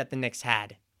streak that the Knicks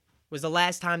had. Was the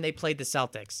last time they played the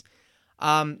Celtics.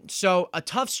 So a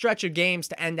tough stretch of games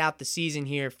to end out the season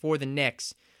here for the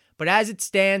Knicks. But as it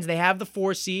stands, they have the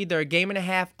 4 seed. They're a game and a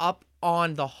half up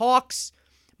on the Hawks.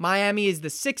 Miami is the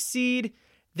 6th seed.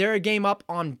 They're a game up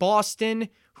on Boston,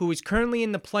 who is currently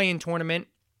in the play-in tournament.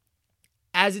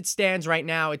 As it stands right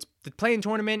now, it's the play-in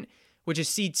tournament, which is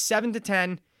seeds 7 to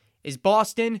 10, is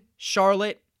Boston,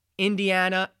 Charlotte,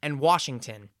 Indiana, and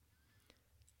Washington.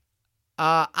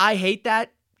 I hate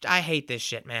that. I hate this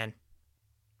shit, man.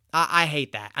 I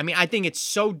hate that. I mean, I think it's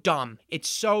so dumb. It's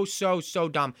so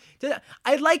dumb.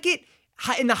 I like it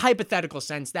in the hypothetical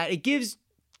sense that it gives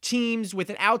teams with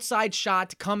an outside shot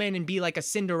to come in and be like a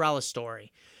Cinderella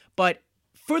story. But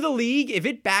for the league, if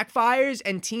it backfires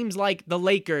and teams like the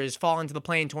Lakers fall into the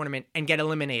play-in tournament and get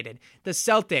eliminated, the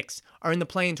Celtics are in the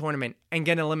play-in tournament and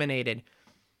get eliminated,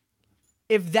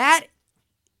 if that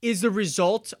is the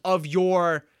result of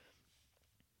your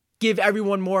give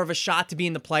everyone more of a shot to be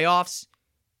in the playoffs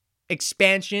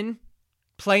expansion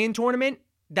play-in tournament,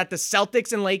 that the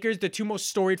Celtics and Lakers, the two most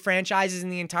storied franchises in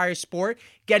the entire sport,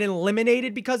 get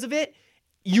eliminated because of it,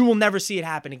 you will never see it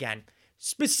happen again.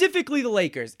 Specifically the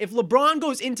Lakers. If LeBron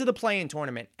goes into the play-in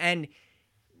tournament and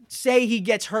say he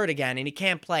gets hurt again and he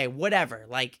can't play, whatever,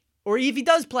 or if he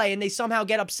does play and they somehow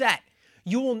get upset,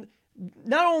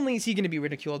 not only is he going to be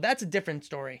ridiculed, that's a different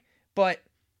story, but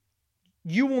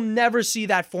you will never see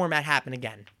that format happen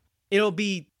again. It'll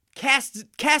be casted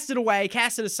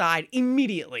aside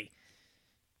immediately.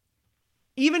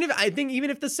 Even if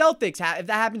the Celtics, if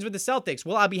that happens with the Celtics,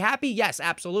 will I be happy? Yes,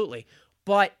 absolutely.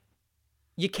 But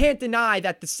you can't deny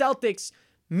that the Celtics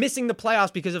missing the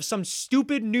playoffs because of some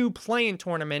stupid new play-in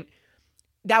tournament,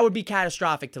 that would be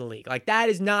catastrophic to the league. That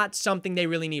is not something they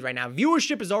really need right now.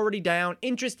 Viewership is already down.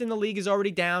 Interest in the league is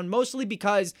already down, mostly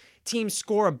because teams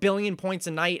score 1 billion points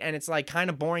a night, and it's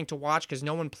kind of boring to watch because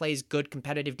no one plays good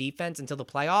competitive defense until the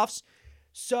playoffs.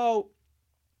 So,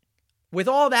 with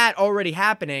all that already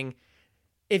happening,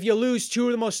 if you lose two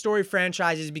of the most storied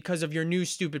franchises because of your new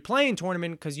stupid play-in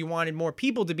tournament because you wanted more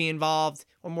people to be involved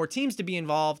or more teams to be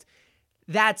involved,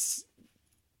 that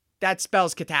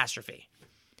spells catastrophe.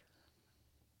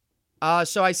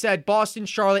 So I said Boston,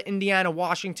 Charlotte, Indiana,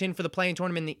 Washington for the play-in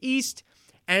tournament in the East.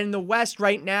 And in the West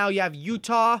right now, you have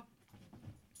Utah,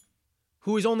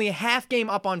 who is only a half game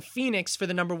up on Phoenix for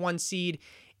the number 1 seed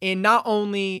in not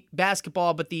only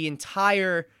basketball, but the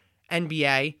entire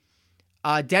NBA.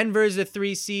 Denver is a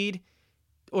 3 seed,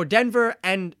 or Denver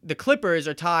and the Clippers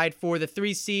are tied for the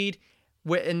 3 seed,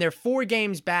 and they're 4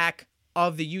 games back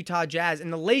of the Utah Jazz.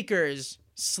 And the Lakers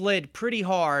slid pretty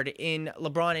hard in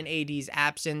LeBron and AD's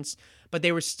absence, but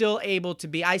they were still able to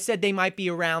be, I said they might be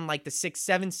around the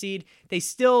 6-7 seed. They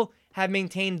still have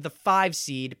maintained the 5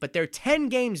 seed, but they're 10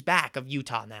 games back of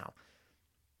Utah now.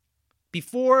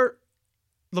 Before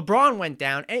LeBron went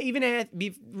down, even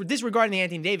disregarding the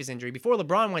Anthony Davis injury, before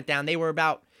LeBron went down, they were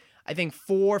about, I think,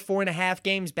 4.5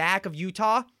 games back of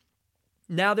Utah.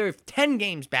 Now they're 10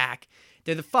 games back.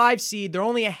 They're the 5 seed. They're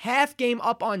only a half game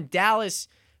up on Dallas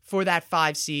for that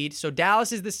 5 seed. So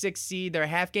Dallas is the 6 seed. They're a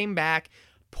half game back.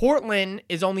 Portland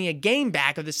is only a game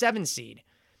back of the 7 seed.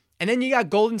 And then you got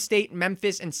Golden State,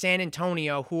 Memphis, and San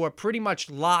Antonio, who are pretty much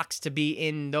locks to be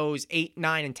in those 8,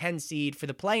 9, and 10 seed for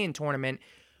the play-in tournament.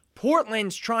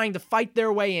 Portland's trying to fight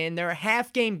their way in. They're a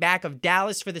half game back of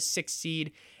Dallas for the 6th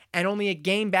seed and only a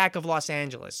game back of Los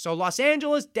Angeles. So Los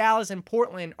Angeles, Dallas, and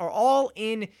Portland are all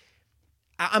in,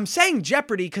 I'm saying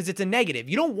jeopardy because it's a negative.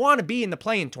 You don't want to be in the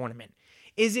play-in tournament.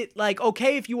 Is it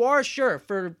okay if you are? Sure.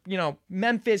 For,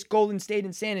 Memphis, Golden State,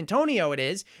 and San Antonio it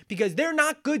is, because they're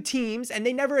not good teams and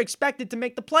they never expected to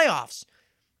make the playoffs.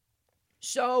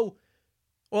 So,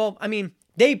 well, I mean,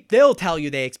 they'll tell you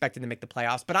they expected to make the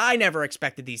playoffs, but I never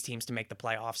expected these teams to make the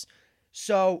playoffs.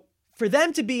 So for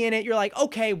them to be in it, you're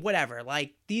okay, whatever.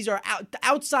 These are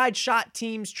outside shot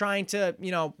teams trying to,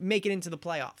 make it into the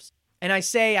playoffs. And I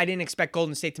say I didn't expect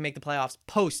Golden State to make the playoffs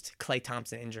post Klay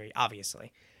Thompson injury,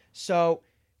 obviously. So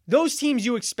those teams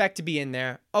you expect to be in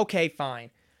there, okay,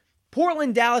 fine.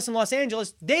 Portland, Dallas, and Los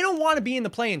Angeles, they don't want to be in the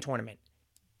play-in tournament.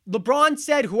 LeBron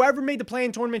said whoever made the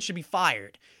play-in tournament should be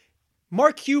fired.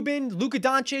 Mark Cuban, Luka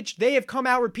Doncic, they have come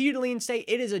out repeatedly and say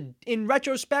in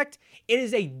retrospect, it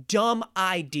is a dumb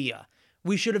idea.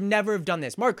 We should have never have done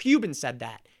this. Mark Cuban said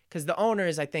that because the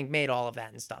owners, I think, made all of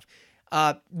that and stuff.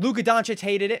 Luka Doncic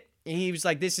hated it. He was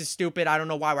like, this is stupid. I don't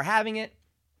know why we're having it.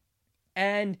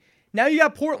 And now you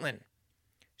got Portland.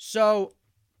 So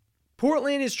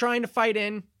Portland is trying to fight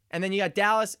in, and then you got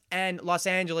Dallas and Los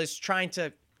Angeles trying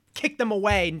to kick them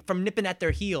away from nipping at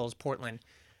their heels, Portland,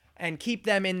 and keep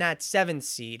them in that 7th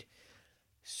seed.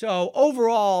 So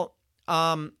overall,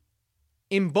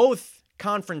 in both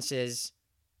conferences,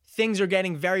 things are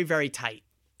getting very, very tight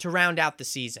to round out the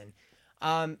season.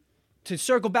 To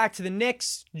circle back to the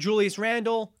Knicks, Julius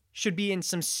Randle should be in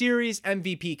some serious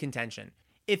MVP contention.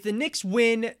 If the Knicks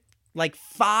win like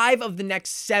 5 of the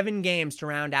next 7 games to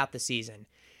round out the season,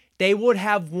 they would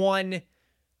have won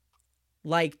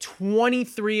like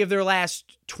 23 of their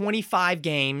last 25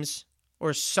 games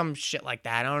or some shit like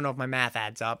that. I don't know if my math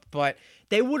adds up, but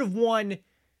they would have won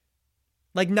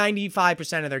like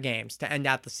 95% of their games to end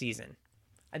out the season.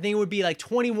 I think it would be like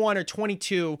 21 or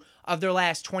 22 of their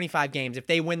last 25 games if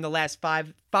they win the last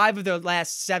 5 of their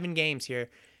last 7 games here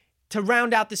to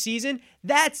round out the season.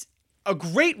 That's a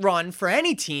great run for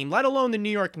any team, let alone the New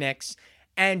York Knicks.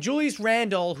 And Julius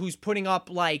Randle, who's putting up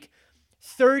like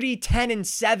 30, 10, and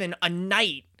 7 a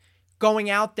night, going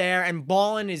out there and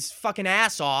balling his fucking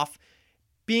ass off,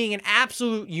 being an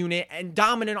absolute unit and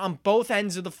dominant on both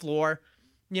ends of the floor.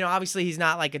 You know, obviously he's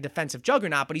not like a defensive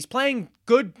juggernaut, but he's playing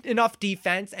good enough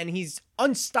defense and he's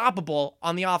unstoppable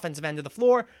on the offensive end of the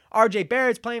floor. RJ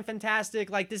Barrett's playing fantastic.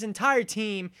 Like, this entire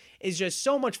team is just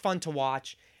so much fun to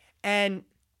watch. And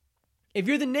if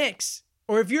you're the Knicks,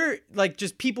 or if you're like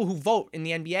just people who vote in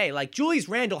the NBA, like Julius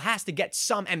Randle has to get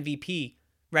some MVP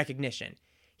recognition.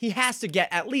 He has to get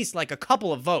at least like a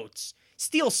couple of votes,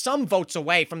 steal some votes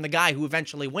away from the guy who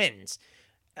eventually wins.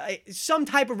 Some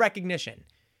type of recognition.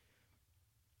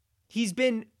 He's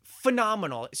been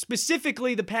phenomenal,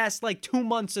 specifically the past like 2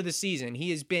 months of the season. He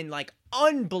has been like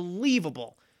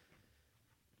unbelievable.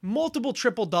 Multiple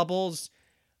triple doubles,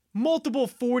 multiple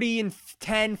 40 and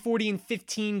 10, 40 and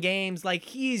 15 games. Like,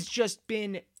 he's just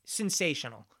been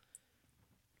sensational.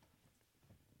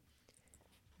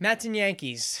 Mets and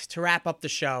Yankees to wrap up the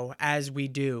show as we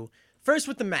do. First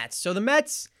with the Mets. So the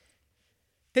Mets,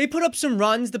 they put up some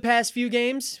runs the past few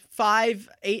games. 5,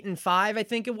 8, and 5, I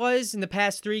think it was, in the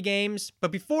past 3 games.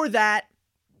 But before that,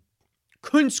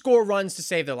 couldn't score runs to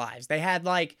save their lives. They had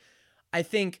like, I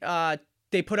think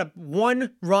they put up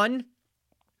 1 run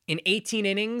in 18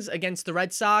 innings against the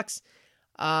Red Sox.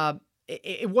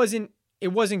 It wasn't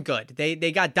good.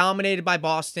 They got dominated by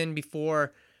Boston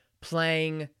before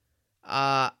playing.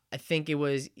 I think they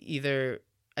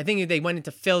went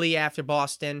into Philly after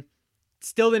Boston.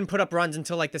 Still didn't put up runs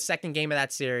until like the second game of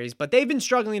that series, but they've been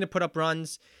struggling to put up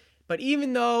runs. But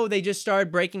even though they just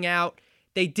started breaking out,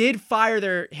 they did fire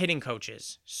their hitting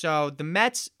coaches. So the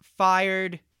Mets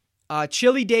fired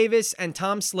Chili Davis and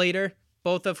Tom Slater,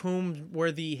 both of whom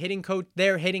were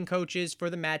their hitting coaches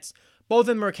for the Mets. Both of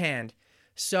them were canned.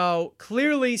 So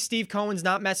clearly Steve Cohen's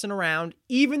not messing around,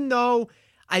 even though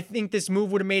I think this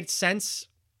move would have made sense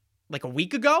like a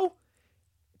week ago.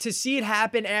 To see it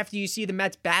happen after you see the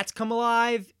Mets bats come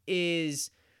alive is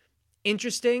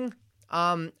interesting.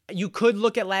 You could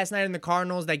look at last night in the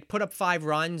Cardinals. They put up 5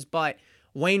 runs, but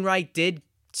Wainwright did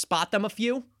spot them a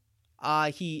few.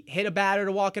 He hit a batter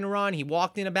to walk in a run. He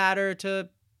walked in a batter to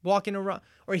walk in a run.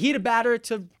 Or he hit a batter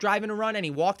to drive in a run, and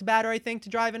he walked a batter, I think, to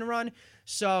drive in a run.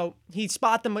 So he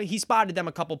spotted them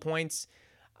a couple points.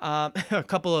 A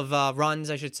couple of runs,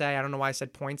 I should say. I don't know why I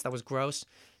said points. That was gross.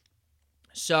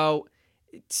 So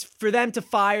for them to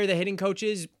fire the hitting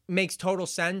coaches makes total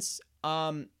sense.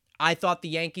 I thought the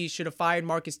Yankees should have fired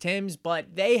Marcus Timms,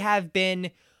 but they have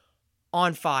been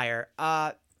on fire.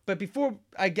 But before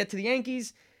I get to the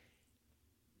Yankees,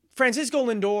 Francisco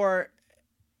Lindor,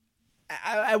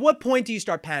 at what point do you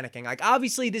start panicking? Like,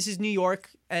 obviously, this is New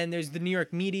York, and there's the New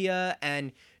York media,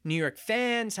 and New York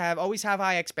fans always have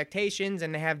high expectations,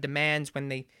 and they have demands when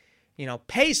they,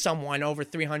 pay someone over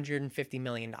 $350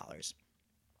 million.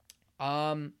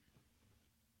 Or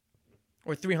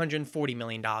 $340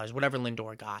 million, whatever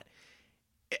Lindor got.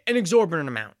 An exorbitant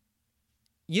amount.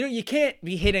 You can't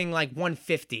be hitting like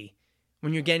 150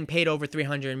 when you're getting paid over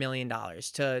 $300 million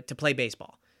to play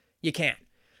baseball. You can't.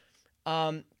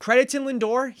 Credit to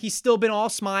Lindor. He's still been all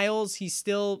smiles. He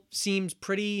still seems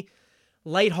pretty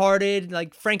lighthearted,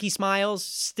 like Frankie Smiles.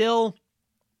 Still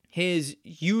his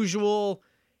usual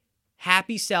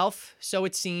happy self, so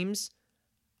it seems.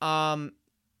 But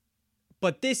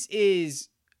this is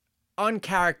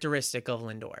uncharacteristic of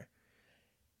Lindor.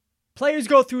 Players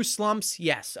go through slumps,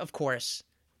 yes, of course.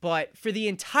 But for the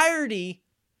entirety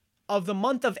of the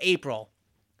month of April,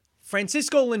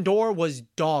 Francisco Lindor was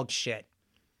dog shit.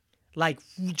 Like,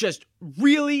 just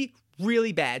really,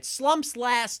 really bad. Slumps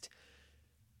last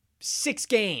 6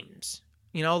 games,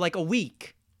 like a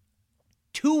week.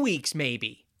 2 weeks,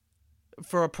 maybe,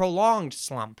 for a prolonged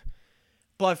slump.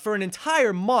 But for an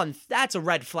entire month, that's a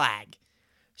red flag.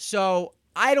 So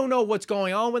I don't know what's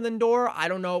going on with Lindor. I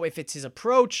don't know if it's his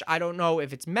approach. I don't know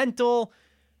if it's mental,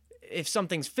 if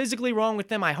something's physically wrong with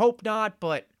him. I hope not,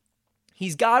 but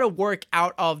he's got to work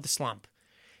out of the slump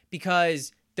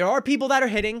because there are people that are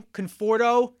hitting.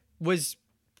 Conforto was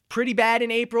pretty bad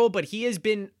in April, but he has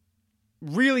been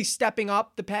really stepping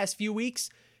up the past few weeks.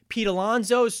 Pete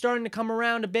Alonso is starting to come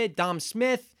around a bit. Dom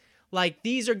Smith. Like,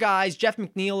 these are guys. Jeff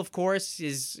McNeil, of course,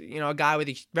 is, a guy with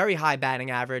a very high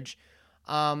batting average.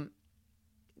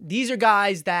 These are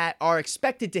guys that are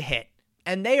expected to hit,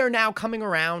 and they are now coming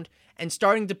around and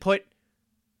starting to put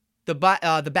the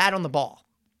bat on the ball.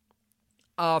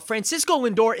 Francisco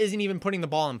Lindor isn't even putting the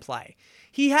ball in play.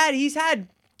 He's had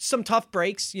some tough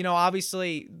breaks,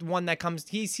 obviously one that comes,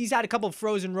 he's had a couple of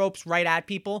frozen ropes right at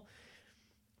people.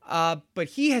 But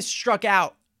he has struck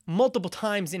out multiple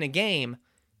times in a game,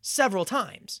 several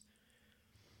times.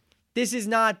 This is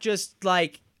not just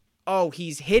like, oh,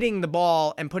 he's hitting the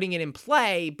ball and putting it in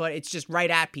play, but it's just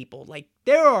right at people. Like,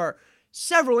 there are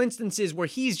several instances where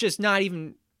he's just not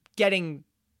even getting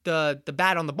the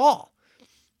bat on the ball.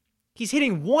 He's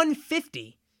hitting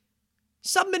 150.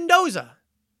 Sub Mendoza.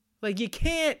 Like, you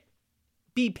can't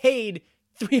be paid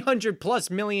 $300+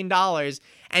 million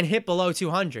and hit below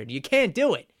 200. You can't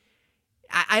do it.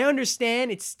 I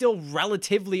understand it's still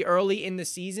relatively early in the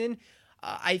season.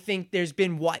 I think there's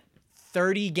been,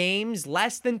 30 games,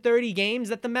 less than 30 games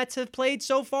that the Mets have played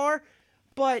so far.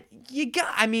 But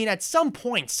at some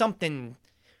point, something...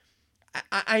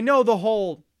 I know the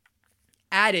whole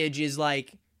adage is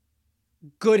like,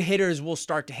 good hitters will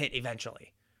start to hit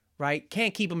eventually, right?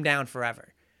 Can't keep them down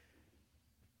forever.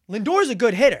 Lindor's a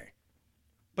good hitter.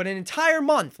 But an entire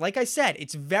month, like I said,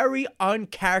 it's very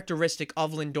uncharacteristic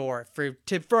of Lindor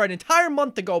for an entire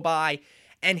month to go by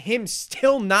and him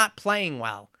still not playing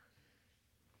well.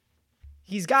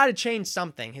 He's got to change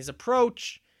something. His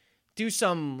approach, do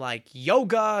some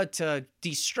yoga to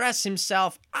de-stress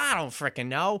himself. I don't freaking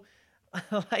know.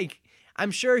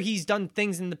 I'm sure he's done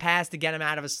things in the past to get him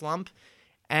out of a slump,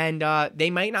 and they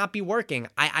might not be working.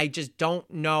 I just don't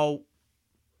know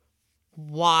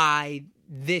why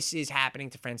this is happening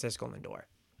to Francisco Lindor.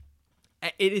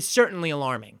 It is certainly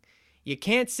alarming. You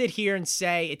can't sit here and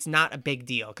say it's not a big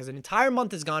deal because an entire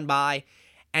month has gone by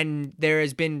and there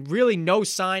has been really no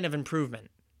sign of improvement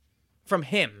from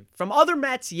him. From other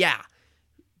Mets, yeah.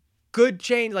 Good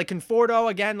change, like Conforto,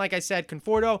 again, like I said,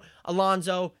 Conforto,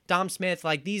 Alonso, Dom Smith,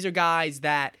 these are guys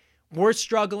that were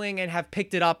struggling and have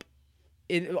picked it up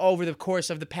over the course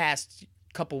of the past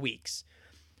couple weeks.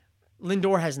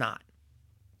 Lindor has not.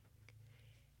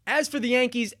 As for the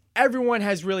Yankees, everyone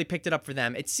has really picked it up for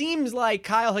them. It seems like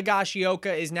Kyle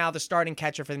Higashioka is now the starting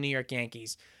catcher for the New York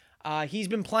Yankees. He's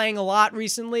been playing a lot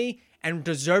recently, and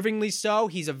deservingly so.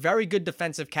 He's a very good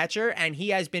defensive catcher, and he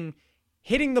has been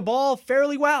hitting the ball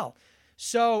fairly well.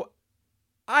 So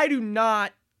I do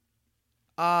not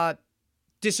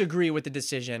disagree with the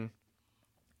decision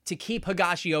to keep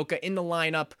Higashioka in the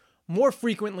lineup more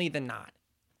frequently than not.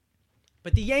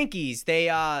 But the Yankees, they've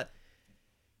had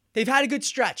a good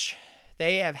stretch.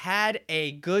 They have had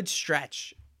a good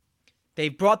stretch.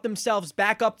 They've brought themselves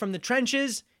back up from the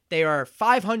trenches. They are a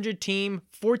 500 team,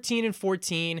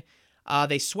 14-14.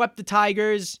 They swept the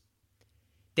Tigers.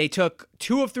 They took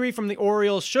 2 of 3 from the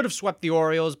Orioles. Should have swept the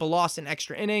Orioles, but lost in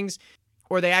extra innings.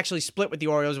 Or they actually split with the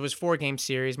Orioles. It was 4-game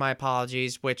series. My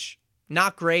apologies, which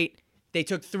not great. They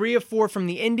took 3 of 4 from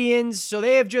the Indians. So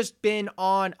they have just been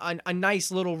on a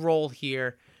nice little roll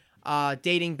here,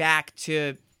 dating back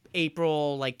to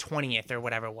April 20th or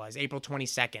whatever it was, April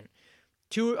 22nd.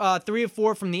 3 of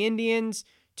 4 from the Indians,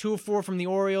 2 of 4 from the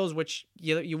Orioles, which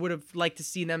you would have liked to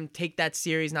see them take that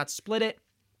series, not split it.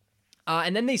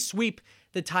 And then they sweep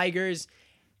the Tigers.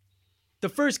 The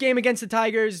first game against the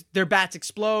Tigers, their bats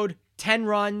explode, 10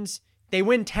 runs. They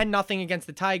win 10-0 against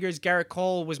the Tigers. Garrett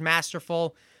Cole was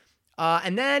masterful.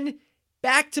 And then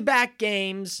back-to-back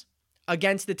games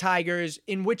against the Tigers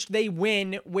in which they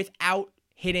win without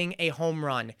hitting a home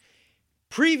run.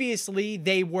 Previously,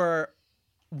 they were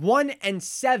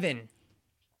 1-7,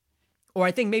 or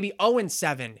I think maybe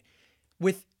 0-7,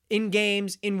 in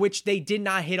games in which they did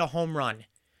not hit a home run.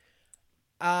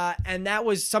 And that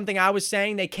was something I was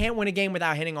saying. They can't win a game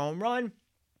without hitting a home run.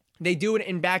 They do it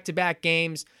in back-to-back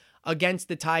games. against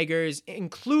the Tigers,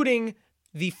 including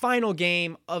the final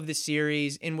game of the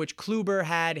series in which Kluber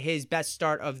had his best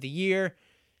start of the year.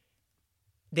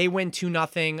 They win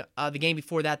 2-0. The game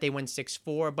before that, they win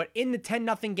 6-4. But in the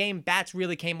 10-0 game, bats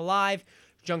really came alive.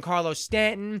 Giancarlo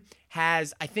Stanton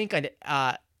has, I think,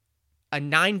 a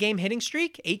 9-game hitting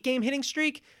streak, 8-game hitting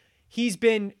streak. He's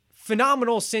been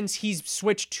phenomenal since he's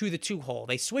switched to the 2-hole.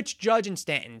 They switched Judge and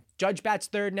Stanton. Judge bats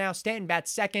third now. Stanton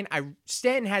bats second.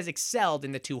 Stanton has excelled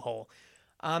in the 2-hole.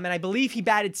 And I believe he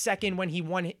batted second when he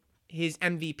won his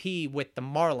MVP with the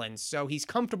Marlins. So he's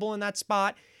comfortable in that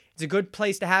spot. It's a good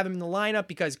place to have him in the lineup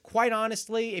because, quite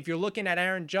honestly, if you're looking at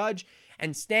Aaron Judge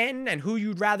and Stanton and who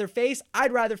you'd rather face,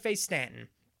 I'd rather face Stanton.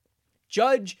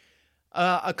 Judge,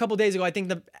 a couple days ago, I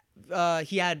think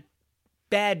he had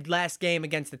bad last game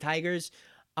against the Tigers,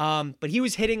 but he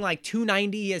was hitting like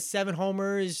 290. He has 7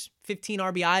 homers, 15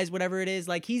 RBIs, whatever it is.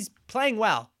 Like, he's playing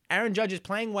well. Aaron Judge is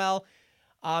playing well.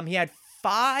 He had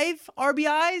 5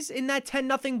 RBIs in that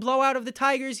 10-0 blowout of the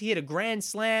Tigers. He hit a grand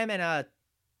slam and a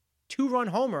 2-run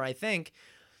homer, I think.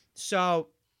 So,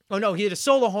 he hit a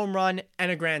solo home run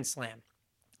and a grand slam.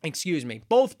 Excuse me.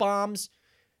 Both bombs.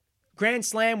 Grand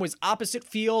slam was opposite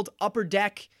field, upper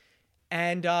deck,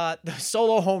 and the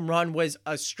solo home run was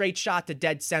a straight shot to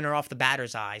dead center off the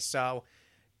batter's eye. So,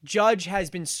 Judge has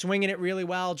been swinging it really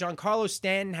well. Giancarlo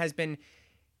Stanton has been,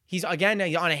 he's again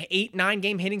on an 8-9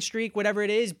 game hitting streak, whatever it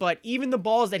is, but even the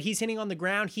balls that he's hitting on the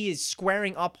ground, he is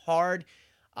squaring up hard.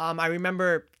 I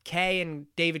remember Kay and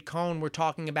David Cohn were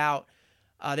talking about,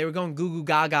 they were going goo goo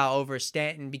gaga over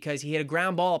Stanton because he hit a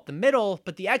ground ball up the middle,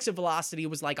 but the exit velocity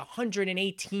was like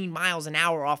 118 miles an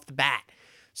hour off the bat.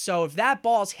 So if that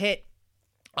ball's hit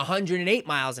 108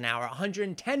 miles an hour,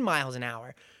 110 miles an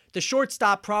hour, the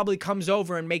shortstop probably comes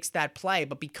over and makes that play.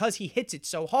 But because he hits it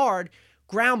so hard,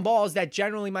 ground balls that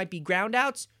generally might be ground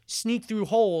outs sneak through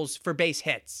holes for base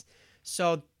hits.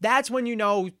 So that's when you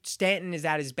know Stanton is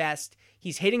at his best.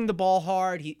 He's hitting the ball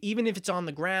hard, even if it's on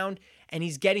the ground, and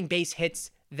he's getting base hits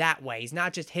that way. He's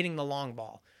not just hitting the long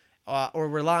ball or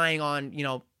relying on,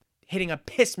 hitting a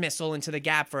piss missile into the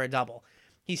gap for a double.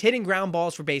 He's hitting ground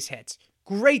balls for base hits.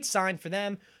 Great sign for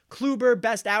them. Kluber,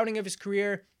 best outing of his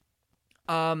career.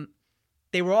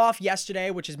 They were off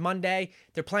yesterday, which is Monday.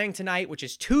 They're playing tonight, which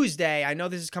is Tuesday. I know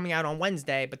this is coming out on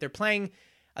Wednesday, but they're playing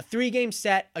a 3-game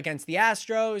set against the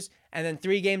Astros and then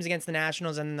 3 games against the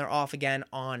Nationals, and then they're off again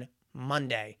on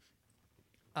Monday.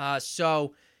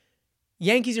 So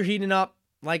Yankees are heating up.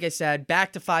 Like I said,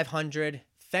 back to 500.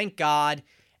 Thank God.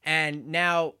 And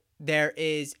now there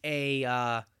is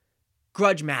a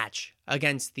grudge match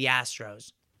against the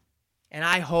Astros. And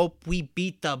I hope we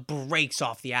beat the brakes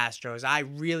off the Astros. I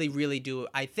really, really do.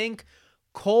 I think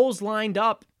Cole's lined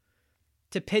up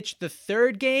to pitch the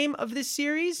 3rd game of this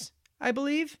series, I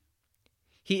believe.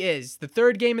 He is. The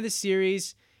 3rd game of the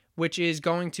series, which is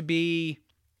going to be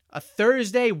a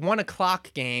Thursday 1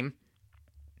 o'clock game.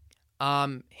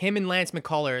 Him and Lance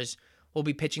McCullers will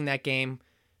be pitching that game.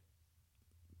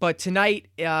 But tonight,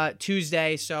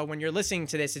 Tuesday, so when you're listening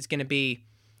to this, it's going to be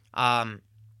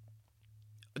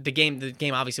the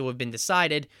game obviously will have been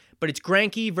decided, but it's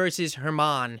Greinke versus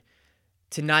Herman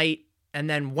tonight, and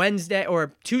then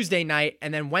Tuesday night,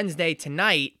 and then Wednesday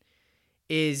tonight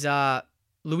is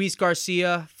Luis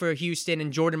Garcia for Houston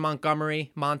and Jordan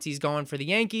Montgomery. Monty's going for the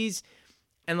Yankees.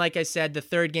 And like I said, the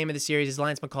 3rd game of the series is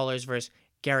Lance McCullers versus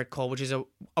Garrett Cole, which is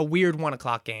a weird 1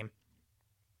 o'clock game.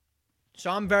 So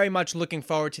I'm very much looking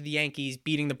forward to the Yankees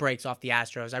beating the brakes off the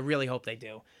Astros. I really hope they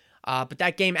do. But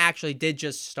that game actually did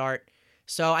just start.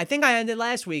 So I think I ended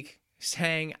last week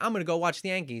saying, I'm going to go watch the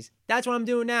Yankees. That's what I'm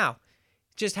doing now.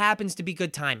 It just happens to be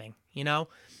good timing,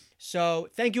 So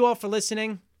thank you all for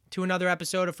listening to another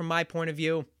episode of From My Point of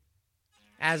View.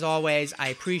 As always, I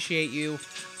appreciate you.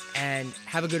 And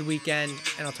have a good weekend.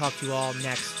 And I'll talk to you all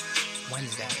next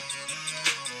Wednesday.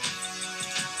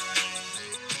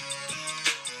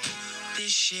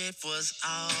 This shit was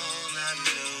all I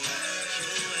knew.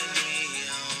 You and me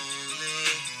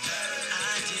only.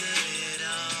 I did it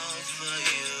all for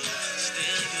you.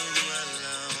 Still you were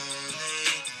lonely.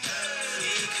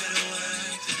 We could have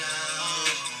worked it out.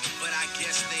 But I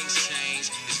guess things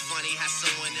change. It's funny how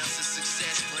someone else's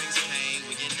success brings pain.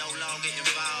 When you're no longer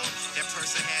involved, that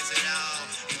person has it all.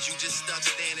 And you just stuck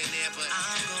standing there. But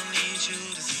I'm gonna need you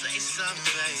to say something,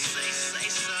 baby. Say something.